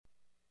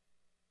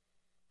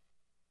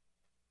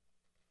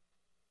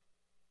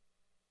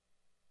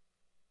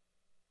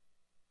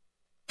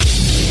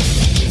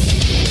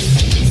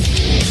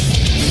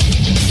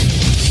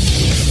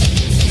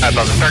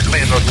right, brother. Start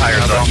cleaning those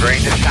tires up.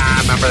 During this time,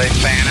 remember they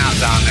fan out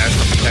down there,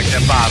 so protect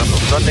that bottom.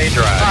 Sunday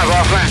drive. All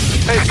right, boss man.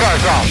 Hey,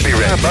 car's off. Be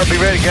ready. Yeah, bud, be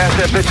ready. Gas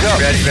that bitch up.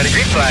 Ready.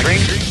 Green flag.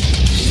 Green.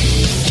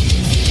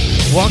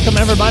 Welcome,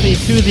 everybody,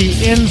 to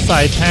the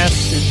Inside Pass.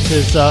 It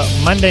is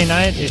Monday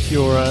night. If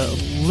you're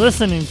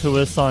listening to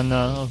us on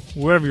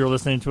wherever you're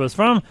listening to us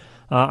from,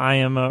 I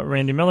am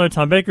Randy Miller.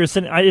 Tom Baker is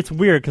sitting. It's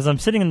weird because I'm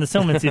sitting in the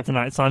Silman seat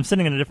tonight, so I'm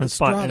sitting in a different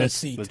spot. Strata It's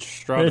seat. the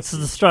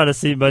Stratta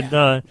seat,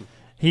 but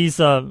he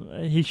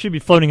should be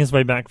floating his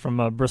way back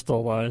from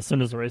Bristol as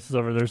soon as the race is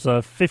over. There's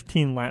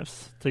 15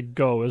 laps to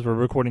go as we're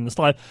recording this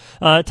live.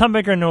 Tom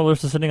Baker and Noah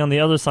Lewis are sitting on the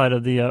other side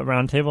of the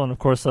round table, and of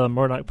course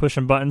Murdoch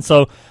pushing buttons.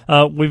 So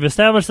we've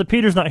established that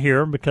Peter's not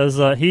here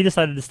because he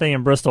decided to stay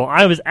in Bristol.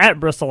 I was at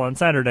Bristol on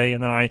Saturday,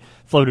 and then I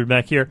floated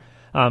back here.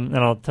 And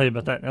I'll tell you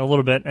about that in a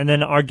little bit. And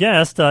then our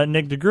guest,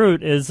 Nick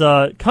DeGroot, is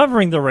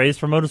covering the race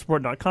for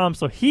Motorsport.com,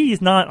 so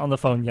he's not on the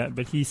phone yet,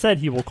 but he said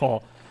he will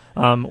call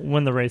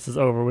when the race is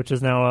over, which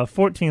is now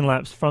 14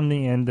 laps from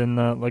the end, and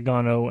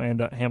Logano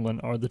and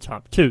Hamlin are the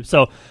top two.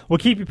 So we'll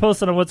keep you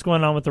posted on what's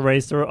going on with the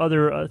race. There are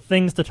other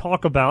things to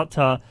talk about,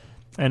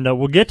 and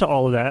we'll get to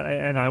all of that.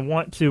 And I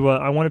want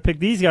to pick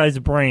these guys'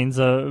 brains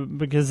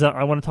because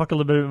I want to talk a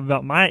little bit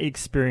about my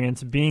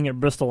experience being at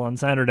Bristol on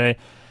Saturday.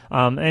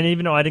 And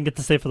even though I didn't get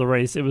to stay for the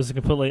race, it was a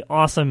completely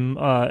awesome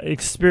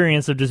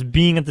experience of just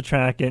being at the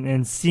track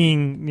and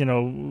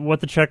seeing, what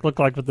the track looked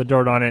like with the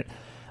dirt on it.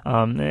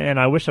 And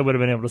I wish I would have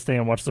been able to stay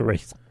and watch the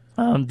race.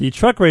 The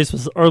truck race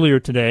was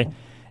earlier today,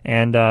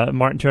 and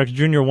Martin Truex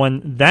Jr.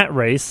 won that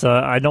race.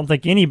 I don't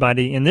think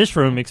anybody in this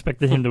room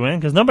expected him to win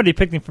because nobody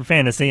picked him for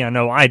fantasy. I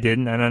know I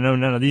didn't, and I know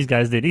none of these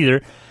guys did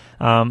either.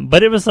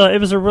 But it was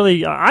a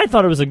really, I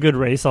thought it was a good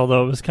race,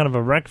 although it was kind of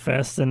a wreck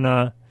fest, and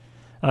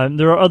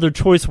there are other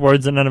choice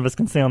words that none of us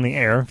can say on the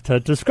air to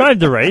describe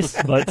the race,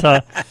 but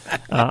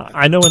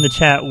I know in the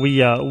chat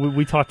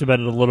we talked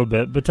about it a little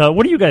bit. But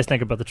what do you guys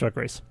think about the truck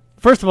race?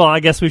 First of all, I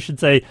guess we should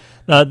say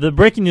the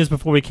breaking news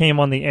before we came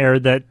on the air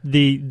that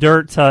the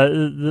dirt,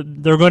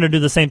 they're going to do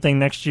the same thing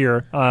next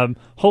year,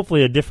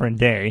 hopefully a different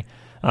day.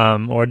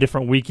 Or a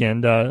different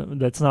weekend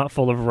that's not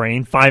full of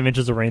rain, 5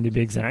 inches of rain to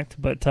be exact.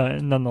 But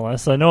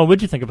nonetheless, Noah, what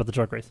did you think about the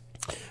truck race?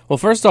 Well,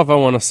 first off, I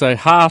want to say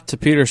hi to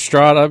Peter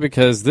Stratta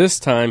because this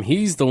time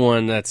he's the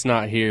one that's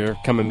not here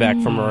coming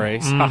back from a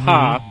race. Ha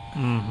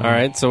ha! All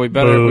right, so we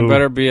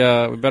better be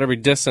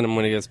dissing him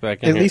when he gets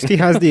back in. At least he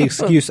has the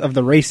excuse of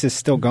the race is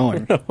still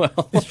going.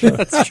 Well, that's true.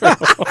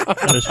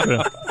 That is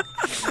true.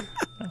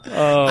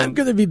 I'm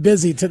going to be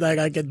busy tonight,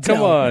 I can tell.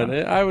 Come on.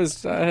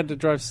 I had to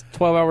drive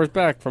 12 hours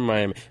back from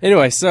Miami.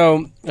 Anyway, so...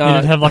 He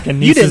didn't have like a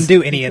niece's... You didn't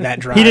do any of that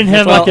drive. He didn't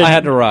have I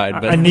had to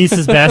ride. But. A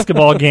niece's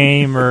basketball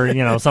game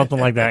or, something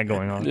like that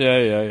going on.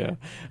 Yeah.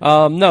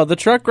 No, the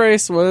truck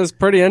race was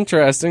pretty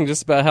interesting,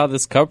 just about how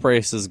this cup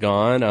race has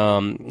gone.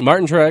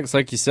 Martin Truex,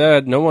 like you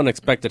said, no one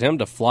expected him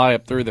to fly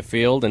up through the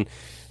field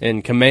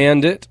and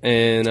command it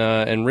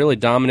and really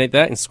dominate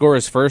that and score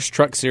his first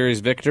Truck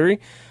Series victory.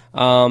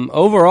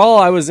 Overall,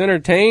 I was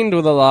entertained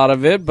with a lot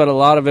of it, but a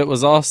lot of it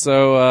was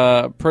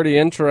also pretty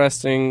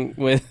interesting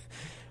with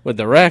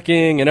the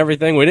wrecking and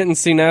everything. We didn't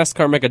see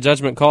NASCAR make a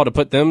judgment call to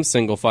put them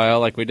single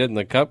file like we did in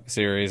the Cup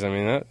Series. I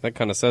mean, that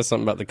kind of says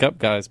something about the Cup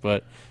guys,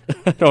 but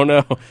I don't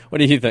know. What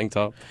do you think,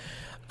 Tom?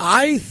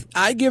 I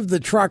give the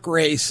truck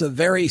race a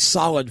very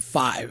solid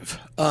 5.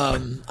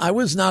 I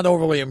was not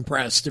overly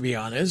impressed, to be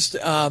honest.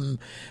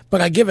 But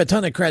I give a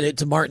ton of credit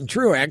to Martin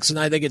Truex, and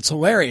I think it's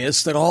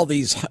hilarious that all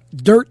these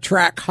dirt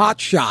track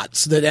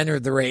hotshots that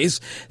entered the race,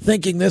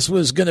 thinking this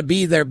was going to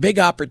be their big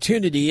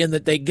opportunity and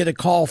that they'd get a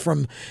call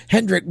from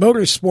Hendrick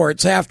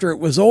Motorsports after it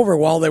was over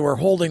while they were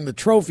holding the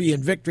trophy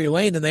in Victory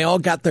Lane, and they all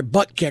got their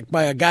butt kicked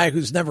by a guy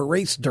who's never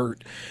raced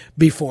dirt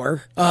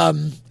before.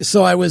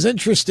 So I was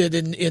interested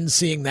in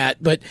seeing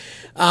that. But,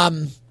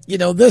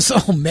 this,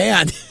 oh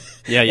man.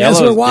 Yeah, as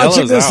we're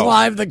watching this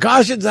live, the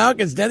caution's out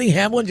because Denny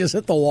Hamlin just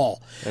hit the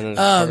wall.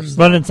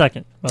 Running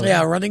second.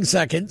 Running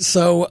second.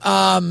 So,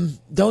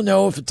 don't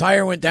know if a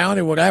tire went down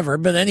or whatever.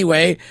 But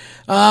anyway,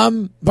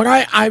 but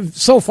I've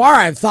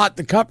thought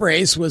the Cup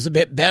race was a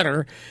bit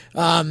better.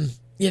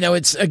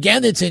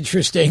 It's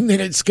interesting that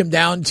it's come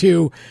down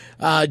to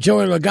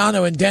Joey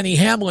Logano and Denny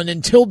Hamlin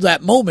until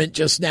that moment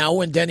just now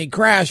when Denny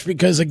crashed,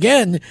 because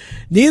again,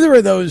 neither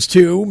of those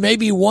two,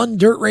 maybe one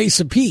dirt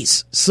race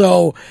apiece.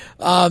 So,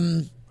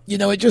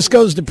 it just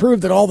goes to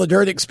prove that all the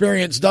dirt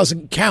experience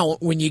doesn't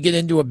count when you get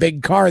into a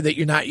big car that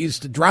you're not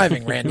used to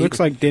driving, Randy. It looks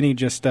like Denny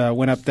just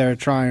went up there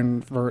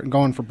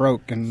going for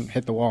broke and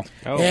hit the wall.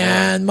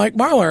 And Mike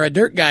Marlar, a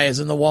dirt guy, is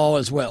in the wall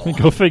as well.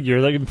 Go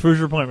figure. That proves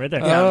your point right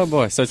there. Oh,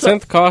 boy. So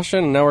 10th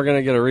caution, and now we're going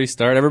to get a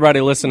restart.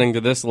 Everybody listening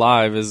to this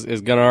live is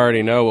going to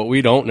already know what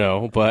we don't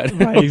know, but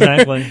right,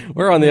 exactly.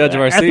 We're on the edge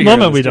of our seat. At the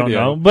moment, we don't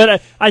know.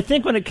 But I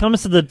think when it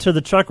comes to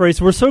the truck race,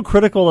 we're so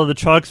critical of the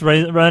trucks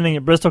running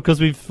at Bristol because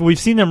we've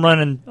seen them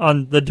running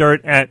on the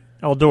dirt at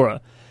Eldora.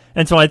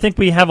 And so I think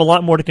we have a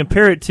lot more to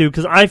compare it to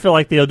because I feel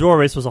like the Eldora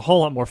race was a whole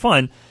lot more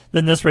fun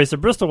than this race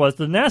at Bristol was.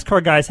 The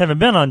NASCAR guys haven't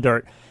been on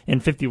dirt in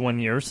 51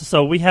 years,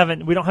 so we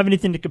don't have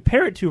anything to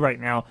compare it to right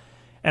now.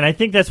 And I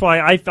think that's why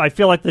I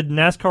feel like the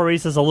NASCAR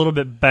race is a little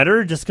bit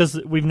better just because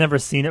we've never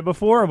seen it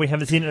before. We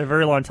haven't seen it in a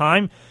very long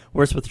time.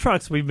 Whereas with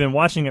trucks, we've been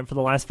watching it for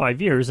the last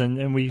 5 years,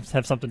 and we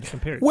have something to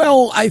compare it.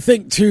 Well, I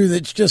think, too,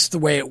 that's just the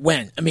way it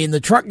went. I mean, the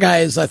truck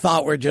guys, I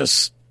thought, were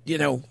just,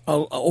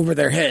 over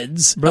their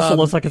heads. Bristol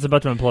looks like it's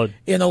about to implode.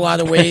 In a lot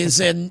of ways.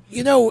 And,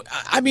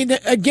 I mean,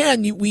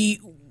 again,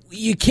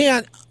 you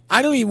can't,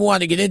 I don't even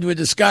want to get into a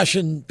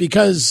discussion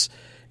because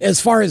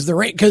as far as the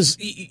race, because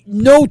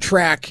no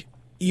track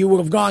you would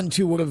have gone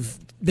to would have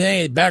been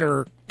any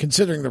better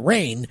considering the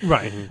rain.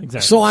 Right,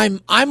 exactly. So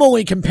I'm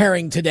only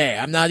comparing today.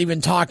 I'm not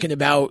even talking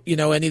about,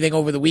 anything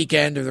over the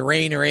weekend or the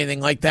rain or anything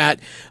like that.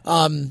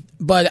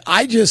 But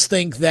I just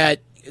think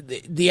that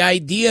the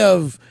idea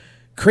of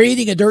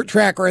creating a dirt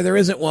track where there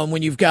isn't one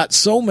when you've got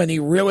so many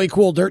really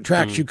cool dirt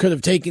tracks you could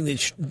have taken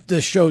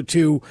this show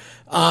to.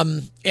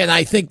 And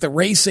I think the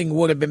racing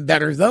would have been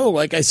better, though.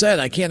 Like I said,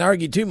 I can't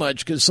argue too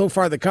much because so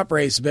far the Cup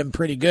race has been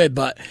pretty good.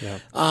 But,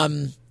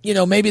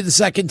 maybe the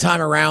second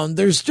time around,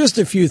 there's just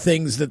a few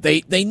things that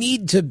they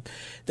need to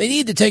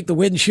take the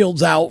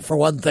windshields out for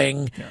one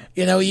thing.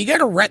 Yeah. You got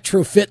to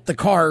retrofit the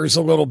cars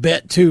a little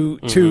bit to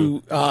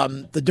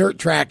the dirt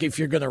track if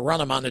you're going to run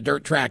them on the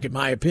dirt track, in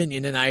my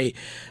opinion. And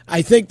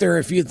I think there are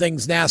a few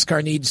things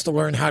NASCAR needs to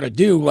learn how to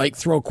do, like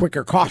throw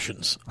quicker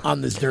cautions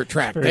on this dirt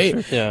track.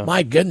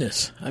 My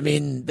goodness. I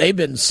mean, they've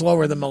been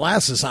slower than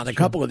molasses on a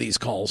couple of these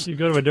calls. You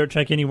go to a dirt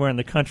track anywhere in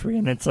the country,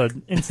 and it's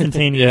an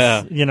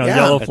instantaneous,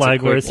 yellow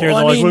flag. Whereas here,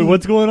 they're like, wait,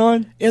 what's going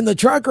on? In the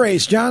truck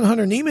race, John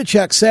Hunter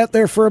Nemechek sat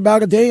there for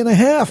about a day and a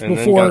half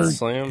before,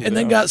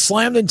 then got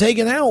slammed and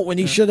taken out when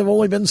he should have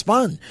only been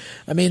spun.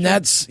 I mean,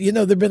 that's,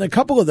 there've been a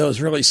couple of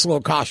those really slow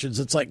cautions.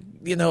 It's like,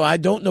 I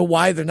don't know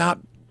why they're not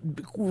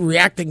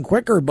reacting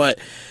quicker, but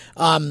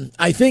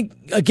I think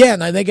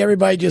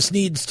everybody just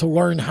needs to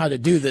learn how to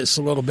do this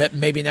a little bit.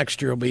 Maybe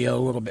next year will be a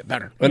little bit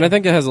better. And I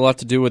think it has a lot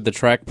to do with the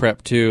track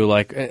prep too,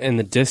 like and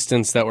the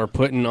distance that we're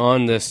putting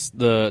on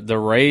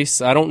the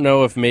race. I don't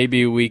know if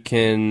maybe we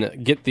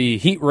can get the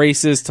heat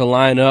races to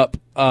line up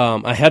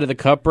ahead of the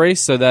Cup race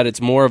so that it's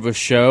more of a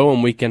show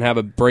and we can have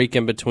a break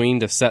in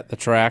between to set the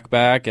track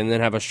back and then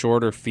have a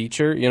shorter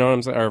feature. You know what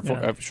I'm saying? Or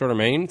a shorter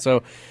main.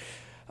 So.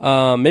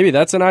 Maybe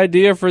that's an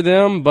idea for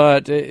them,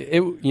 but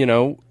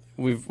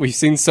we've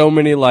seen so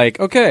many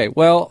okay,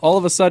 well, all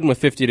of a sudden with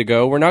 50 to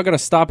go, we're not going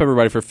to stop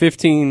everybody for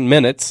 15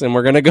 minutes, and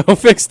we're going to go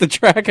fix the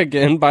track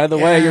again. By the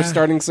way, you're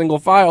starting single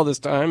file this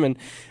time,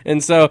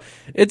 and so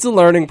it's a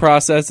learning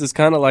process. It's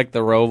kind of like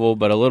the Roval,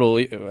 but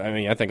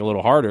I think a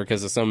little harder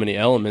because there's so many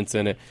elements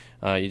in it.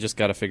 You just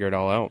got to figure it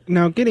all out.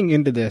 Now, getting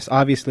into this,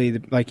 obviously,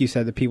 like you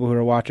said, the people who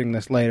are watching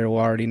this later will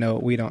already know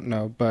what we don't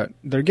know, but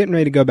they're getting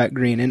ready to go back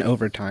green in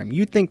overtime.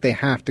 You think they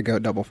have to go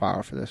double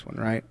file for this one,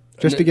 right?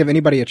 Just to give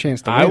anybody a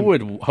chance to win. I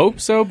would hope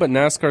so, but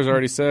NASCAR's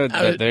already said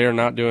that they are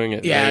not doing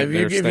it. Yeah,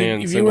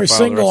 if you were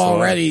single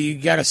already, you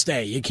got to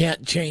stay. You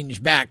can't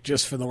change back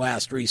just for the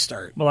last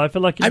restart. Well, I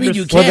feel like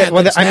you can.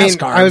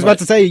 I was about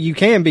to say you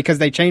can because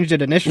they changed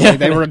it initially. Yeah.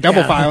 They were a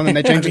double file and then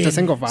they changed it to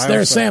single file. It's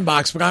their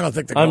sandbox, but I don't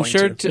think they're going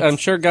to. I'm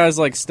sure guys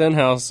like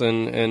Stenhouse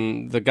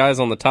and the guys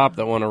on the top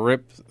that want to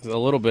rip a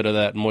little bit of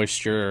that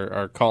moisture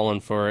are calling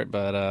for it,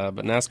 but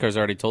NASCAR's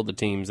already told the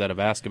teams that have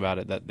asked about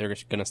it that they're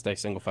going to stay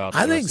single file.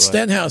 I think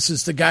Stenhouse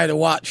is the guy to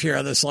watch here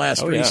on this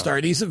last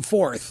restart. He's in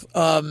fourth,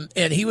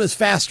 and he was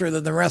faster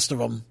than the rest of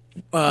them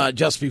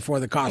just before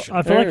the caution.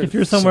 I feel like if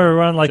you're somewhere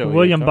around like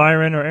William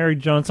Byron or Eric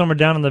Jones, somewhere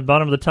down in the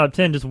bottom of the top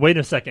 10, just wait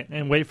a second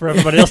and wait for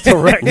everybody else to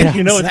wreck.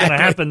 You know what's going to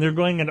happen. They're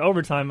going into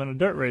overtime on a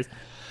dirt race.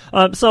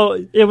 So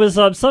it was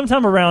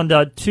sometime around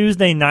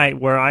Tuesday night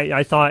where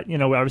I thought,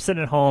 I was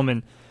sitting at home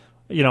and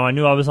I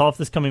knew I was off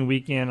this coming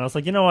weekend. I was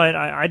like, you know what,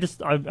 I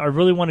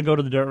really want to go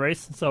to the dirt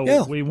race.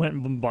 So we went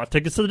and bought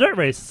tickets to the dirt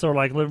race. So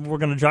we're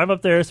going to drive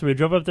up there. So we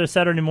drove up there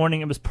Saturday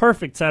morning. It was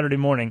perfect Saturday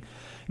morning.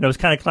 It was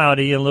kind of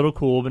cloudy and a little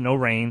cool, but no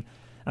rain.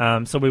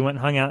 So we went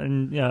and hung out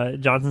in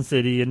Johnson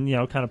City and,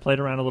 kind of played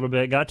around a little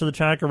bit. Got to the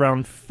track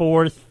around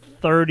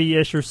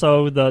 4:30-ish or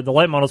so. The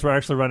late models were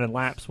actually running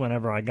laps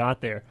whenever I got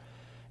there.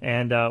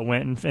 And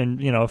went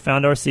and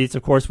found our seats.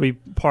 Of course, we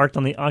parked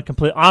on the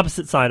complete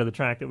opposite side of the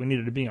track that we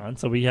needed to be on,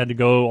 so we had to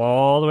go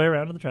all the way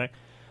around to the track.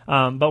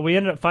 But we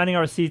ended up finding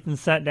our seats and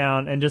sat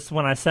down. And just the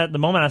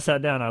moment I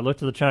sat down, I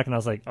looked at the track and I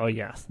was like, "Oh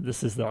yes,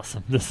 this is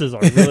awesome. This is a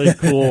really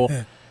cool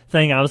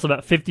thing." I was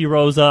about 50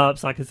 rows up,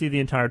 so I could see the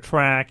entire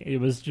track. It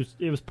was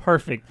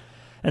perfect.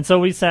 And so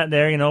we sat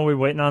there. We were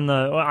waiting on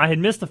I had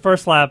missed the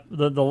first lap,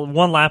 the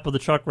one lap of the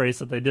truck race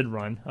that they did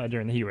run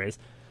during the heat race.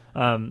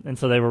 And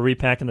so they were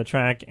repacking the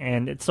track,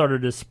 and it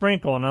started to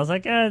sprinkle, and I was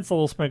like, it's a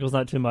little sprinkles,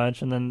 not too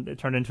much, and then it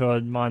turned into a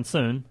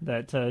monsoon,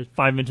 that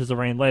 5 inches of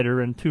rain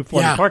later and 2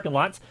 flooded parking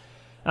lots.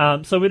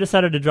 So we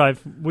decided to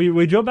drive.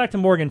 We drove back to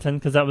Morganton,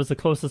 because that was the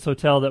closest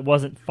hotel that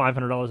wasn't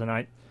 $500 a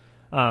night,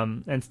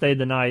 and stayed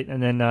the night,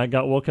 and then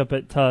woke up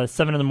at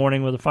 7 in the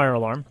morning with a fire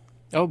alarm.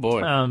 Oh,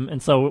 boy.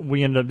 And so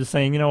we ended up just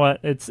saying, you know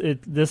what, this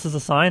is a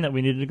sign that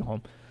we needed to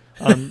go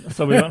home.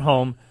 So we went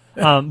home.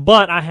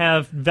 But I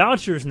have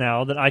vouchers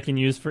now that I can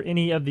use for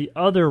any of the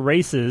other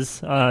races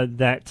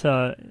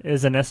that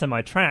is an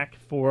SMI track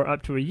for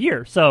up to a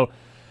year. So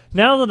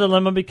now the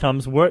dilemma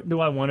becomes, what do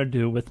I want to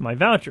do with my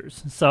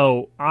vouchers?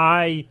 So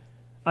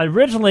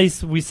originally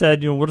we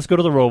said, we'll just go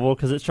to the Roval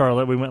because it's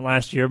Charlotte. We went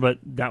last year, but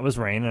that was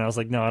rain, and I was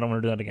like, no, I don't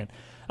want to do that again.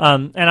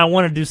 And I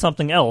want to do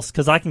something else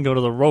because I can go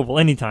to the Roval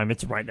anytime.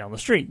 It's right down the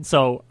street.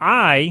 So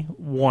I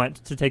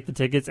want to take the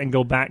tickets and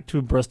go back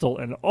to Bristol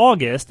in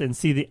August and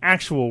see the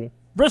actual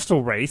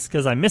Bristol race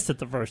because I missed it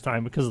the first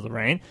time because of the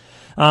rain.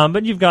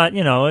 But you've got,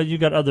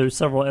 other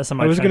several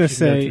SMI. I was going to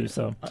say,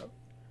 so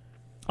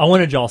I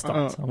wanted y'all's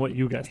thoughts on what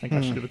you guys think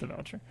I should do with the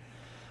voucher.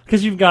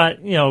 Because you've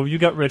got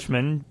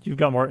Richmond, you've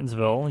got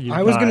Martinsville.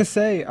 I was going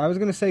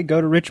to say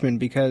go to Richmond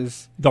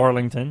because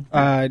Darlington.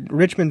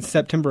 Richmond's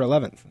September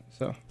 11th.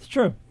 So it's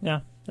true.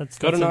 Yeah, that's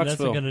to Knoxville.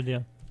 That's a good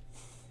idea.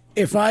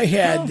 If I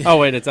had... Oh,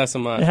 wait, it's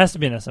SMI. It has to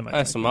be an SMI.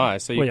 SMI,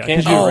 so you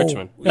can't do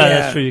Richmond. Yeah,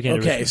 that's true, you can't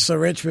do Okay, Richmond. so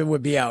Richmond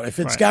would be out. If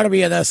it's got to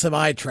be an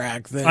SMI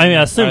track, then... I mean,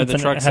 I assume the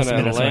truck's it has in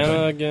to be an SMI Atlanta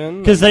track. again?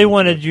 Because they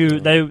wanted you...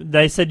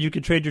 They said you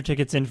could trade your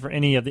tickets in for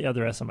any of the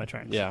other SMI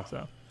tracks. Yeah.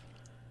 So.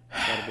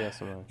 Gotta be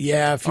SMI.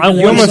 Yeah, if you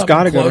almost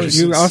got to go.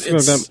 You also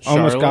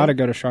almost got to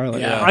go to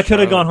Charlotte. Yeah, I could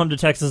have gone home to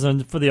Texas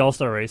for the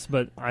All-Star race,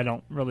 but I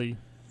don't really...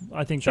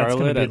 I think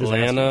Charlotte, that's going to be a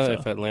Atlanta. disaster,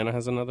 If Atlanta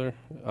has another,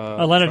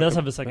 Atlanta does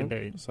have a second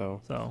date,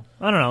 so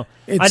I don't know.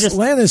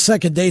 Atlanta's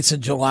second date's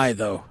in July,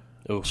 though.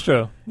 It's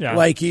true. Yeah,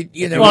 like you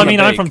know. Well, I mean,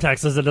 I'm from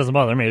Texas. It doesn't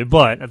bother me,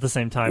 but at the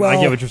same time,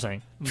 I get what you're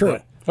saying. True.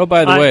 Oh,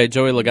 by the way,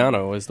 Joey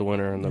Logano is the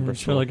winner in the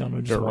Bristol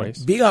dirt race.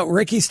 Beat out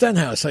Ricky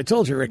Stenhouse. I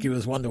told you Ricky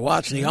was one to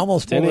watch, and he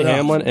almost pulled Denny it off.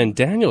 Hamlin and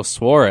Daniel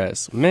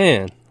Suarez.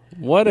 Man,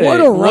 what a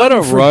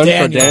run for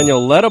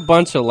Daniel. Led a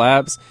bunch of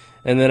laps.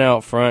 And then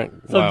out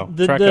front, wow,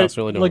 Trackhouse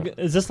really doing it.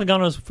 Is this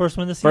Logano's first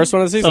one this season? First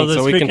one of the season,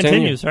 so we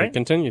continues, right? It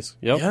continues,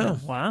 yep. Yeah.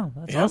 Wow,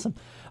 that's awesome.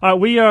 All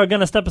right, we are going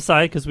to step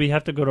aside because we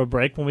have to go to a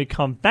break. When we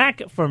come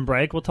back from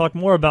break, we'll talk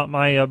more about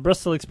my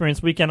Bristol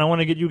Experience weekend. I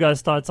want to get you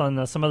guys' thoughts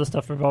on some other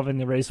stuff involving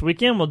the race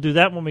weekend. We'll do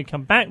that when we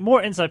come back.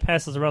 More Inside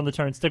Passes around the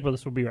turn. Stick with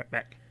us. We'll be right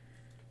back.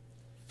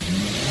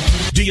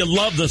 Do you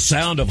love the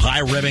sound of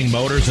high-revving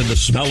motors and the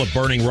smell of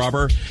burning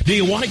rubber? Do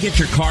you want to get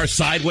your car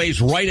sideways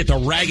right at the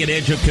ragged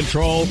edge of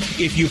control?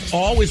 If you've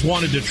always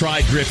wanted to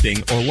try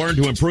drifting or learn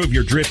to improve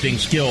your drifting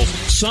skills,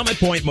 Summit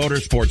Point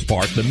Motorsports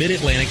Park, the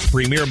Mid-Atlantic's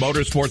premier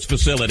motorsports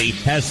facility,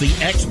 has the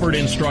expert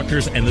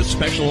instructors and the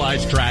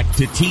specialized track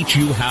to teach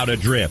you how to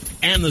drift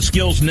and the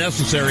skills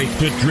necessary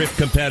to drift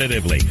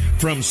competitively.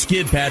 From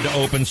skid pad to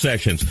open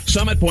sessions,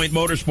 Summit Point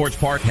Motorsports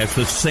Park has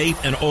the safe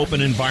and open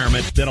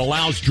environment that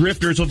allows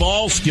drifters of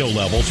all skill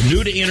levels,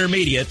 new to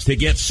intermediate, to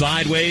get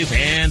sideways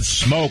and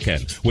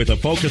smoking. With a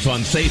focus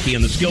on safety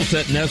and the skill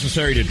set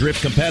necessary to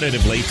drift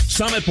competitively,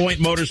 Summit Point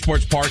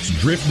Motorsports Park's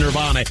Drift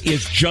Nirvana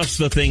is just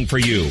the thing for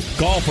you.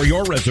 Call for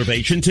your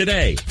reservation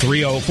today,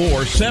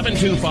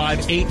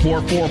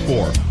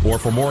 304-725-8444. Or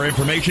for more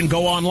information,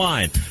 go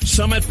online,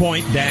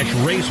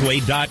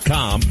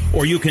 summitpoint-raceway.com,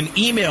 or you can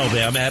email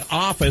them at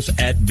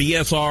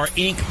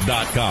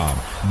office@bsrinc.com.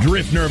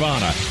 Drift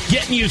Nirvana,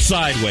 getting you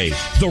sideways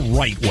the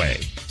right way.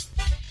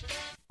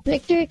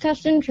 Victory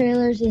Custom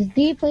Trailers is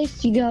the place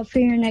to go for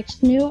your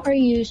next new or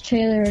used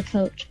trailer or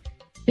coach.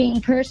 Being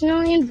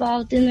personally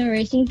involved in the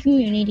racing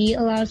community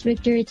allows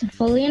Victory to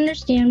fully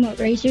understand what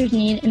racers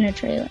need in a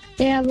trailer.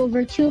 They have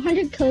over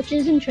 200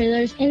 coaches and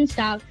trailers in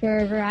stock for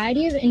a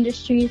variety of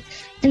industries,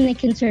 and they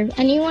can serve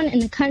anyone in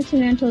the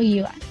continental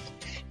U.S.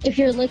 If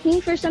you're looking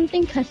for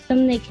something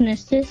custom, they can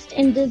assist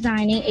in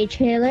designing a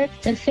trailer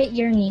that fit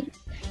your needs.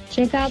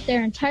 Check out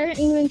their entire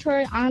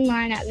inventory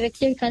online at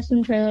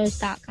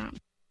victorycustomtrailers.com.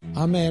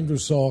 I'm Andrew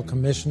Saul,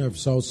 Commissioner of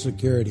Social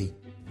Security.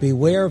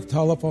 Beware of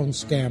telephone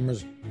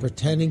scammers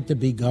pretending to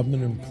be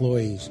government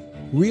employees.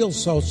 Real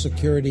Social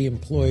Security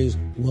employees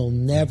will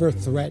never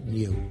threaten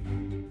you.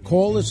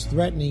 Callers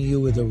threatening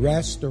you with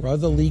arrest or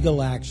other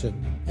legal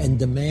action and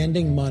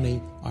demanding money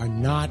are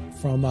not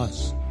from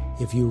us.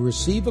 If you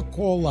receive a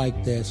call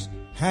like this,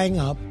 hang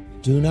up,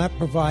 do not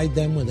provide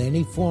them with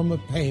any form of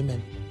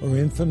payment or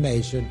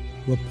information.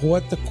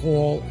 Report the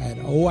call at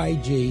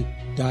oig.ssa.gov.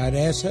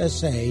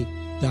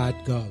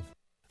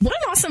 What an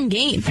awesome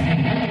game.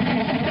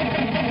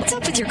 What's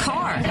up with your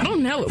car? I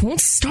don't know. It won't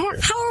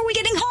start. How are we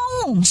getting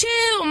home?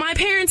 Chill. My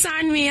parents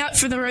signed me up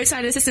for the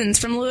roadside assistance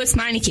from Lewis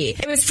Meineke.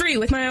 It was free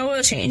with my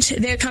oil change.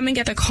 They'd come and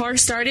get the car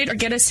started or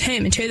get us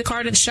home and tow the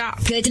car to the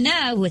shop. Good to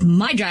know. With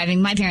my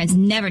driving, my parents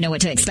never know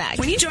what to expect.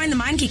 When you join the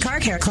Meineke Car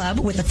Care Club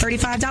with a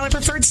 $35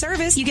 preferred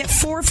service, you get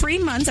 4 free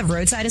months of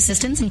roadside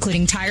assistance,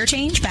 including tire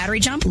change, battery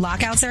jump,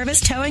 lockout service,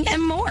 towing,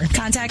 and more.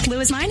 Contact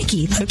Lewis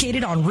Meineke,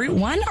 located on Route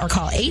 1, or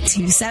call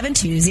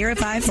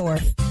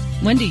 827-2054.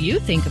 When do you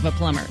think of a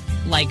plumber?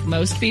 Like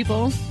most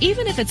people,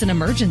 even if it's an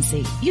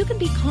emergency, you can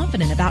be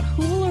confident about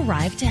who will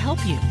arrive to help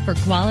you. For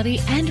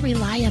quality and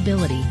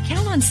reliability,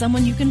 count on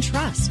someone you can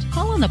trust.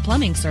 Call on the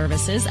plumbing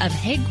services of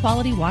Hague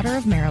Quality Water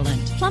of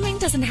Maryland. Plumbing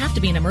doesn't have to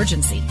be an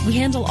emergency. We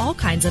handle all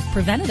kinds of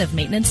preventative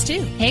maintenance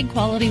too. Hague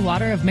Quality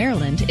Water of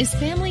Maryland is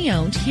family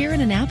owned here in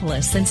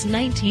Annapolis since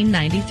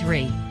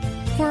 1993.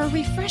 For a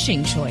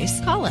refreshing choice,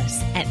 call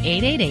us at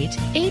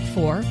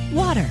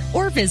 888-84-WATER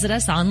or visit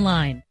us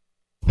online.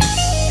 This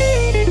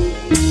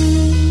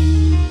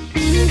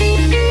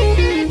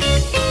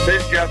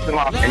is Justin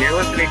Lofton, and you're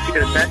listening to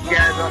the best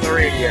guys on the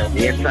radio,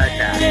 the Inside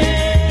Pass.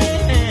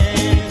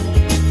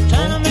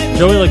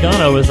 Joey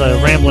Logano is a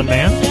rambling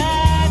man,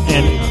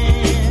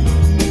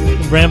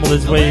 and rambled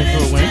his way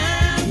into a win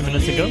a few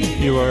minutes ago. If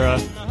you were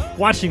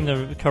watching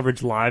the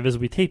coverage live as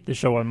we taped the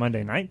show on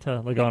Monday night,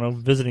 Logano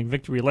visiting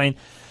Victory Lane.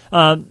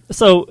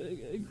 So,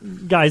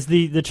 guys,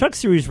 the Truck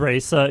Series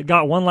race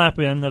got one lap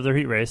in of their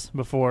heat race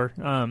before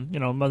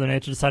Mother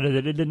Nature decided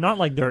that it did not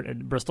like dirt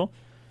at Bristol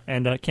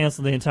and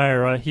canceled the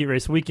entire heat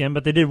race weekend.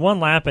 But they did one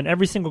lap, and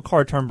every single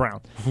car turned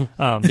brown.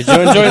 Did you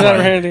enjoy that,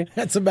 Randy?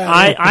 That's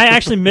about it. I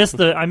actually missed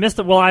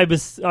it. Well, I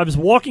was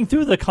walking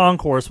through the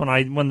concourse when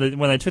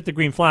they took the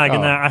green flag,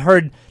 and then I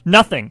heard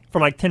nothing for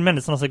like 10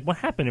 minutes, and I was like, "What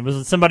happened? Was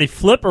it somebody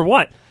flip or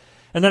what?"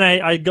 And then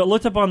I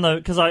looked up on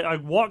because I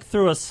walked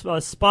through a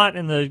spot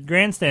in the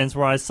grandstands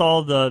where I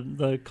saw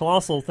the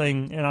colossal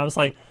thing, and I was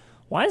like,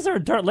 "Why is there a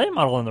dirt late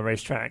model on the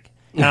racetrack?"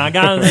 And I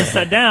got and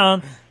sat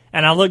down,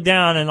 and I looked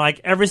down, and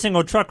like every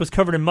single truck was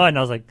covered in mud, and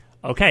I was like,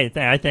 "Okay,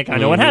 I think I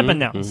know what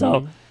happened now." Mm-hmm.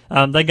 So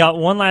they got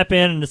one lap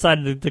in and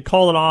decided to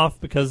call it off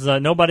because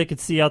nobody could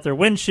see out their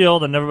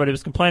windshield, and everybody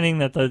was complaining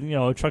that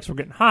the trucks were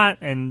getting hot,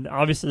 and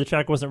obviously the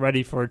track wasn't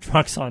ready for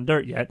trucks on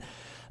dirt yet.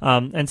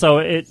 And so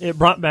it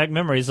brought back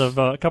memories of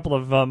a couple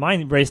of my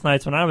race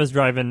nights when I was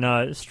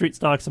driving street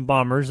stocks and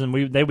bombers,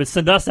 and they would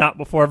send us out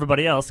before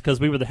everybody else because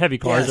we were the heavy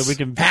cars that we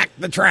could pack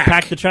the track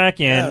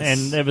in, yes.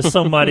 And it was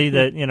so muddy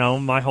that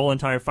my whole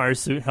entire fire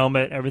suit,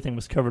 helmet, everything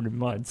was covered in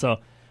mud. So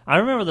I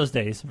remember those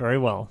days very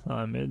well.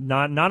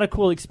 Not a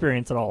cool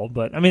experience at all,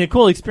 but I mean a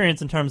cool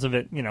experience in terms of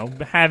it,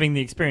 having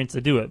the experience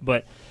to do it,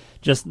 but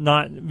just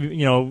not,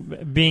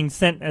 being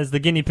sent as the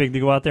guinea pig to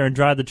go out there and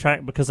drive the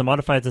track because the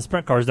modifieds and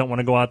sprint cars don't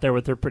want to go out there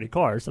with their pretty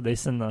cars, so they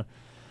send the hot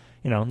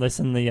shot team. They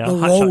send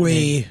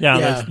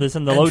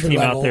the low team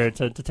out there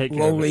to take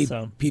care of it.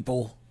 So.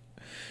 People,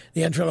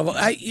 the entry level.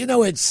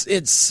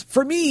 It's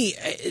for me.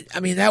 I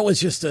mean, that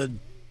was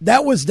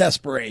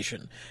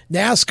desperation.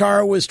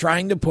 NASCAR was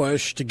trying to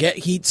push to get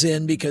heats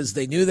in because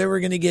they knew they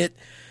were going to get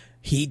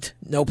heat,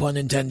 no pun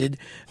intended,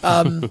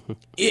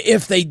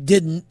 if they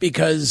didn't,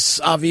 because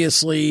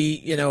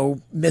obviously,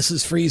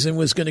 Mrs. Friesen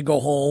was going to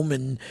go home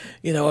and,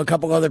 a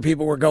couple other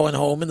people were going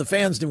home and the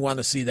fans didn't want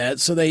to see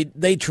that. So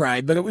they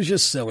tried, but it was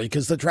just silly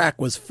because the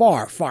track was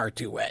far, far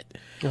too wet.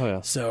 Oh,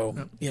 yeah.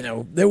 So,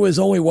 there was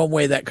only one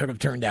way that could have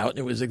turned out, and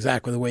it was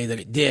exactly the way that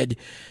it did.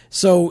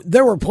 So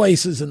there were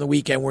places in the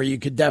weekend where you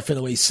could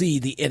definitely see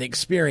the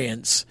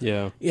inexperience,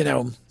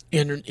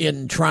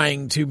 in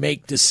trying to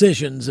make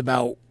decisions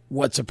about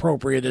what's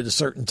appropriate at a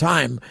certain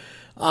time.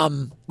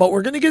 But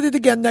we're going to get it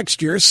again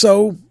next year,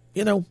 so,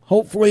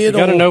 hopefully it'll...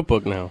 You got a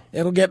notebook now.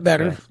 It'll get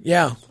better.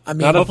 Yeah. I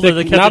mean, not a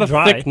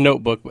thick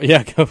notebook.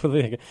 Yeah,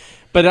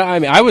 but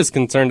I was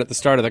concerned at the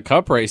start of the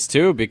Cup race,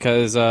 too,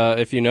 because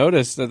if you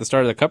noticed at the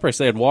start of the Cup race,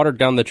 they had watered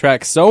down the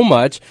track so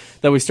much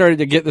that we started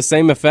to get the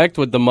same effect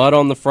with the mud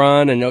on the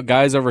front and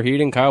guys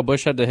overheating. Kyle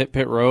Busch had to hit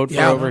pit road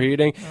for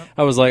overheating.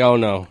 I was like, oh,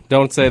 no,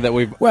 don't say that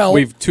we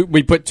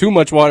put too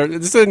much water.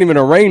 This isn't even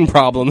a rain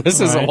problem.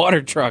 This is a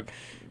water truck.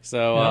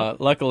 So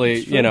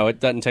luckily, it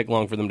doesn't take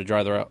long for them to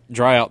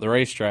dry out the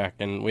racetrack,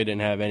 and we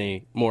didn't have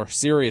any more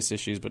serious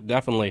issues, but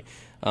definitely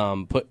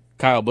put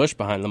Kyle Busch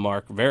behind the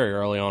mark very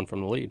early on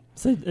from the lead.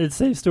 So it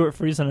saved Stuart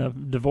Friesen a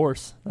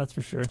divorce, that's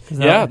for sure.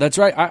 That's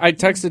right. I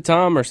texted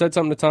Tom or said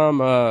something to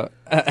Tom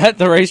at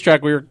the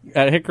racetrack. We were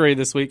at Hickory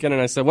this weekend,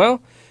 and I said,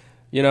 well,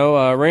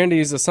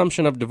 Randy's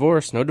assumption of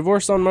divorce, no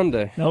divorce on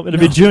Monday. No, it'll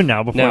be June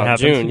now before it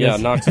happens. June,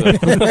 knocks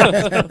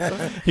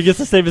it. He gets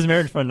to save his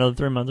marriage for another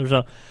 3 months or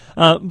so.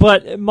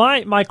 But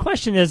my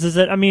question is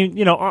that, I mean,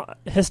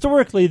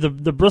 historically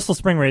the Bristol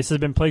Spring Race has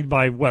been plagued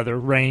by weather,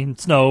 rain,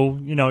 snow,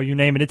 you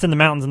name it. It's in the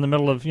mountains in the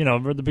middle of,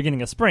 the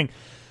beginning of spring.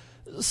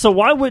 So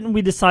why wouldn't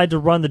we decide to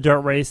run the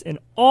dirt race in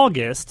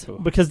August?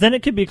 Because then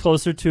it could be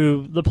closer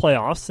to the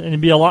playoffs, and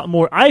it'd be a lot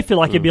more. I feel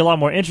like it'd be a lot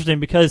more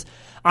interesting because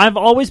I've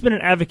always been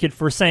an advocate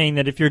for saying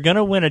that if you're going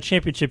to win a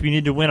championship, you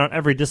need to win on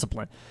every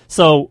discipline.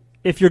 So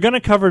if you're going to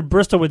cover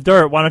Bristol with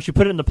dirt, why don't you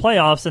put it in the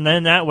playoffs, and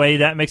then that way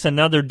that makes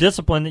another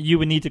discipline that you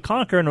would need to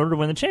conquer in order to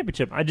win the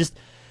championship.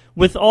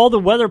 With all the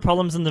weather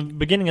problems in the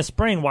beginning of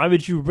spring, why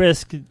would you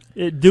risk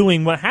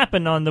doing what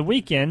happened on the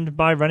weekend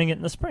by running it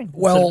in the spring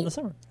instead of in the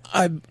summer?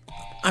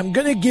 I'm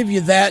going to give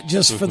you that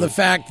just for the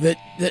fact that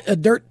a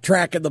dirt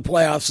track in the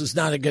playoffs is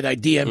not a good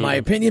idea in my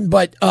opinion,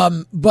 but I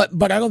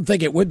don't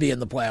think it would be in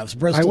the playoffs.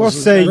 I will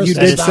say you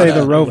did say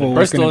the Roval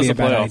was going to be a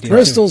bad idea.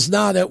 Bristol's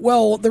not a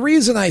well. The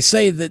reason I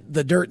say that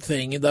the dirt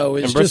thing though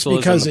is just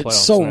because it's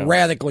so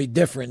radically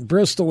different.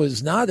 Bristol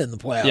is not in the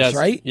playoffs,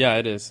 right? Yeah,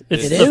 it is.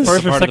 It's the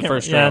first or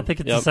second. Yeah, I think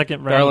it's the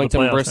second round.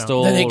 Darlington, of the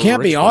Bristol. Then it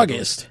can't be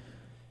August.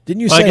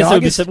 Didn't you Well, I say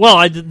guess it would be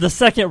August? the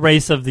second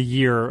race of the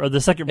year, or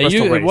the second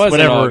Bristol race, It was in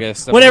whatever,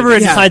 August. whatever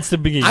it Yeah. decides to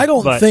be. I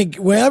don't think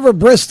whenever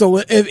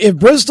Bristol, if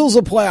Bristol's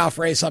a playoff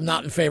race, I'm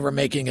not in favor of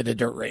making it a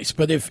dirt race.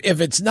 But if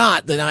it's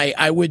not, then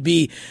I would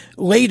be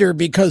later,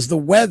 because the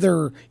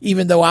weather,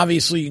 even though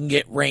obviously you can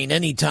get rain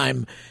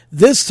anytime,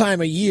 this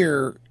time of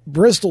year,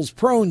 Bristol's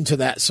prone to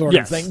that sort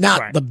of thing.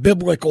 Not the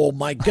biblical,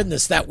 my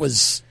goodness, that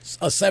was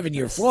a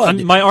 7-year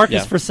flood. My ARC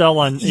is for sale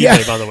on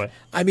eBay, by the way.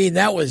 I mean,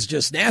 that was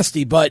just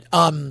nasty, but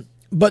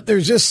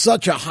there's just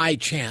such a high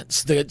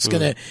chance that it's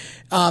going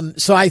to.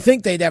 So I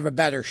think they'd have a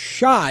better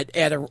shot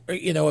at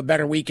a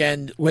better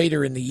weekend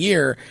later in the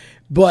year.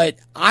 But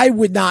I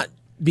would not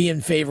be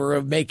in favor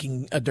of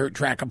making a dirt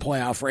track a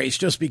playoff race,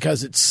 just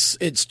because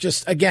it's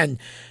just, again,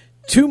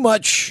 too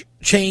much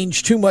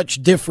change, too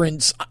much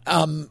difference.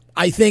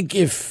 I think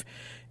if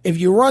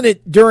you run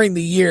it during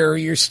the year,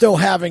 you're still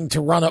having to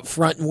run up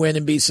front and win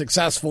and be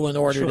successful in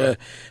order to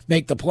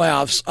make the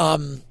playoffs.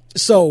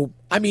 So,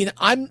 I mean,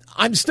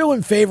 I'm still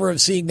in favor of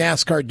seeing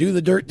NASCAR do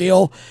the dirt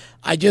deal.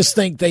 I just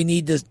think they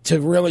need to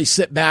really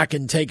sit back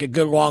and take a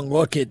good long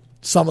look at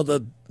some of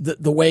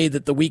the way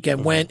that the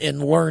weekend went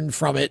and learn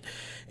from it,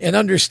 and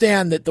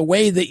understand that the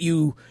way that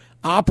you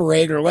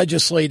operate or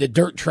legislate a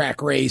dirt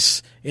track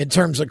race in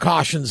terms of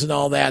cautions and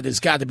all that has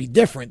got to be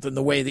different than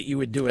the way that you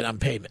would do it on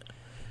pavement.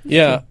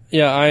 Yeah,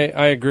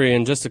 I agree.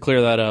 And just to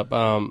clear that up,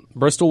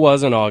 Bristol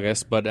was in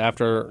August, but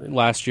after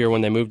last year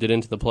when they moved it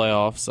into the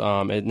playoffs,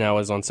 it now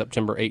is on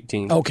September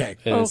 18th. Okay.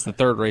 It's the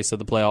third race of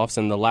the playoffs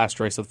and the last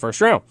race of the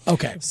first round.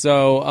 Okay.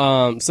 So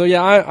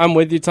I'm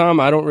with you, Tom.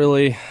 I don't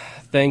really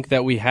think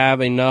that we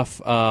have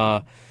enough.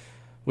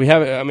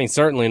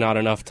 Certainly not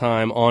enough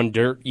time on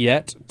dirt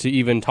yet to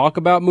even talk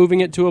about moving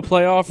it to a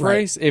playoff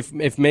race.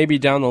 If maybe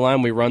down the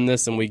line we run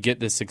this and we get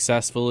this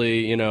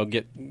successfully,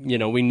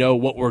 we know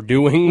what we're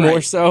doing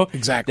more so.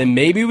 Exactly. Then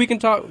maybe we can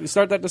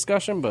start that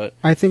discussion. But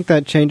I think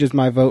that changes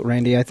my vote,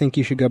 Randy. I think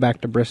you should go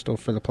back to Bristol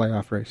for the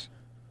playoff race.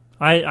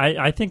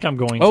 I think I'm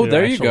going to. Oh,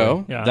 there actually. you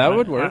go. Yeah, that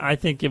would work. I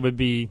think it would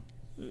be,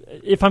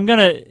 if I'm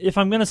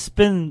gonna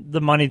spend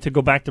the money to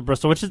go back to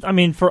Bristol, which is, I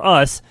mean, for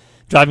us,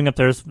 driving up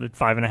there is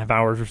 5.5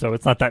 hours or so.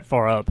 It's not that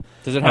far up.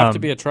 Does it have to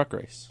be a truck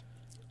race?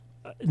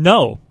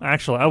 No,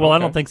 actually. I Okay.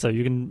 don't think so.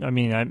 You can. I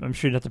mean, I'm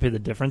sure you'd have to pay the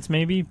difference,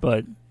 maybe.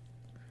 But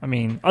I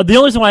mean, the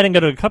only reason why I didn't go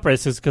to a cup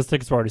race is because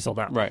tickets were already sold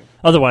out. Right.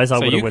 Otherwise, I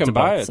would have you went can to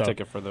buy both. a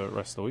ticket for the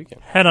rest of the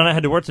weekend. Had I not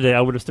had to work today,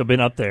 I would have still been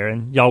up there,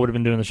 and y'all would have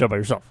been doing the show by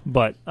yourself.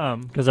 But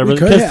because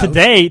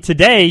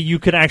today you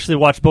could actually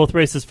watch both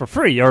races for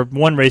free, or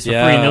one race for free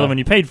and the other one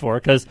you paid for,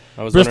 because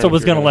Bristol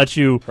was going to let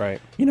you,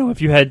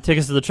 if you had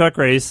tickets to the truck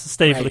race,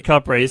 stay for the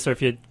cup race, or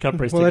if you had cup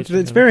race tickets. Well,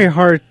 it's very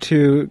hard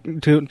to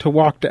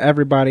walk to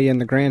everybody in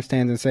the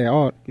grandstands and say,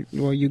 "Oh,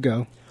 well, you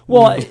go."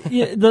 Well,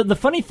 the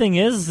funny thing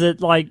is that,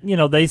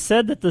 they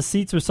said that the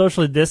seats were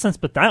socially distanced,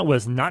 but that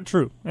was not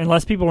true,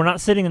 unless people were not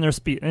sitting in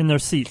their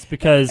seats,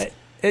 because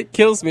it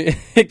kills me.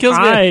 It kills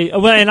me.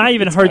 And I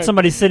even heard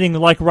somebody sitting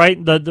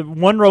right the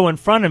one row in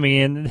front of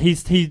me, and he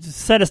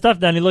set his stuff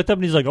down. He looked up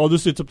and he's like, "Oh,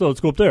 this seat's up there.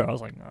 Let's go up there." I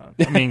was like,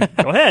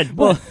 go ahead.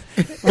 Well,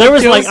 there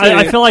was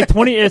I feel like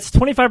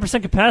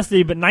 25%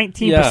 capacity, but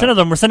 19% of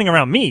them were sitting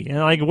around me,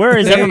 and where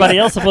is everybody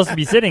else supposed to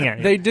be sitting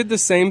at? They did the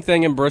same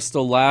thing in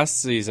Bristol last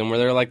season, where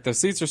they're like, the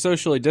seats are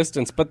socially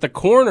distanced, but the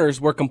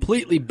corners were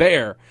completely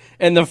bare,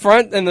 and the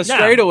front and the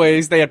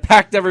straightaways they had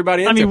packed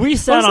everybody into. I mean, we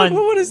sat on.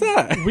 What is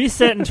that? We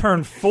sat in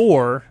turn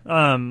 4.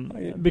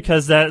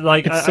 Because that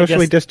it's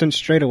socially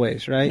distanced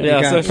straightaways, right?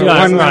 Yeah, you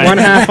got one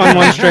half on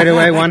one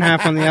straightaway, one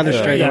half on the other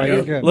straightaway.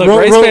 You're good. Look,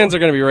 race fans are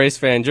going to be race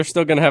fans. You're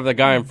still going to have the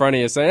guy in front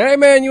of you saying, "Hey,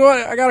 man,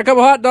 I got a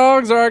couple hot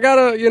dogs, or I got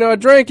a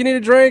drink. You need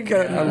a drink."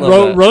 I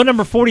love that. Row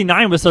number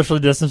 49 was socially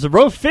distanced.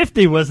 Row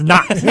 50 was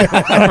not.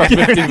 Row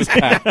 50 was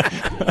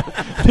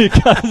packed.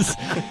 Because,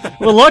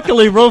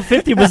 luckily, row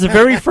 50 was the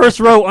very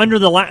first row under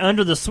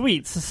the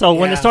suites. So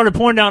when it started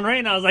pouring down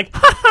rain, I was like,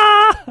 "Ha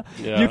ha!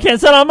 You can't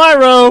sit on my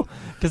row."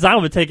 Because I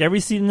would take every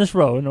seat in this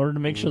row in order to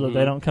make sure that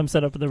they don't come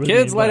set up in the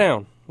kids, lay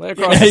down. Lay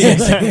across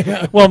the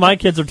seat. Well, my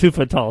kids are 2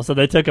 foot tall, so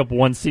they took up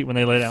one seat when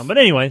they lay down. But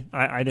anyway,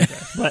 I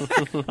digress.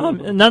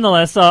 But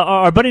nonetheless,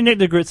 our buddy Nick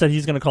DeGroot said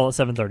he's going to call at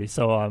 7:30,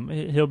 so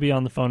he'll be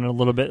on the phone in a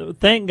little bit.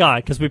 Thank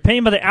God, because we pay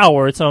him by the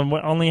hour. It's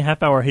only a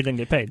half hour he didn't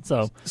get paid.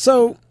 So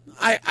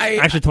I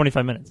actually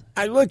 25 minutes.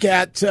 I look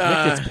at. Nick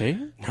gets paid?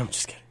 No, I'm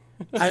just kidding.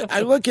 I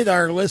look at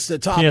our list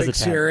of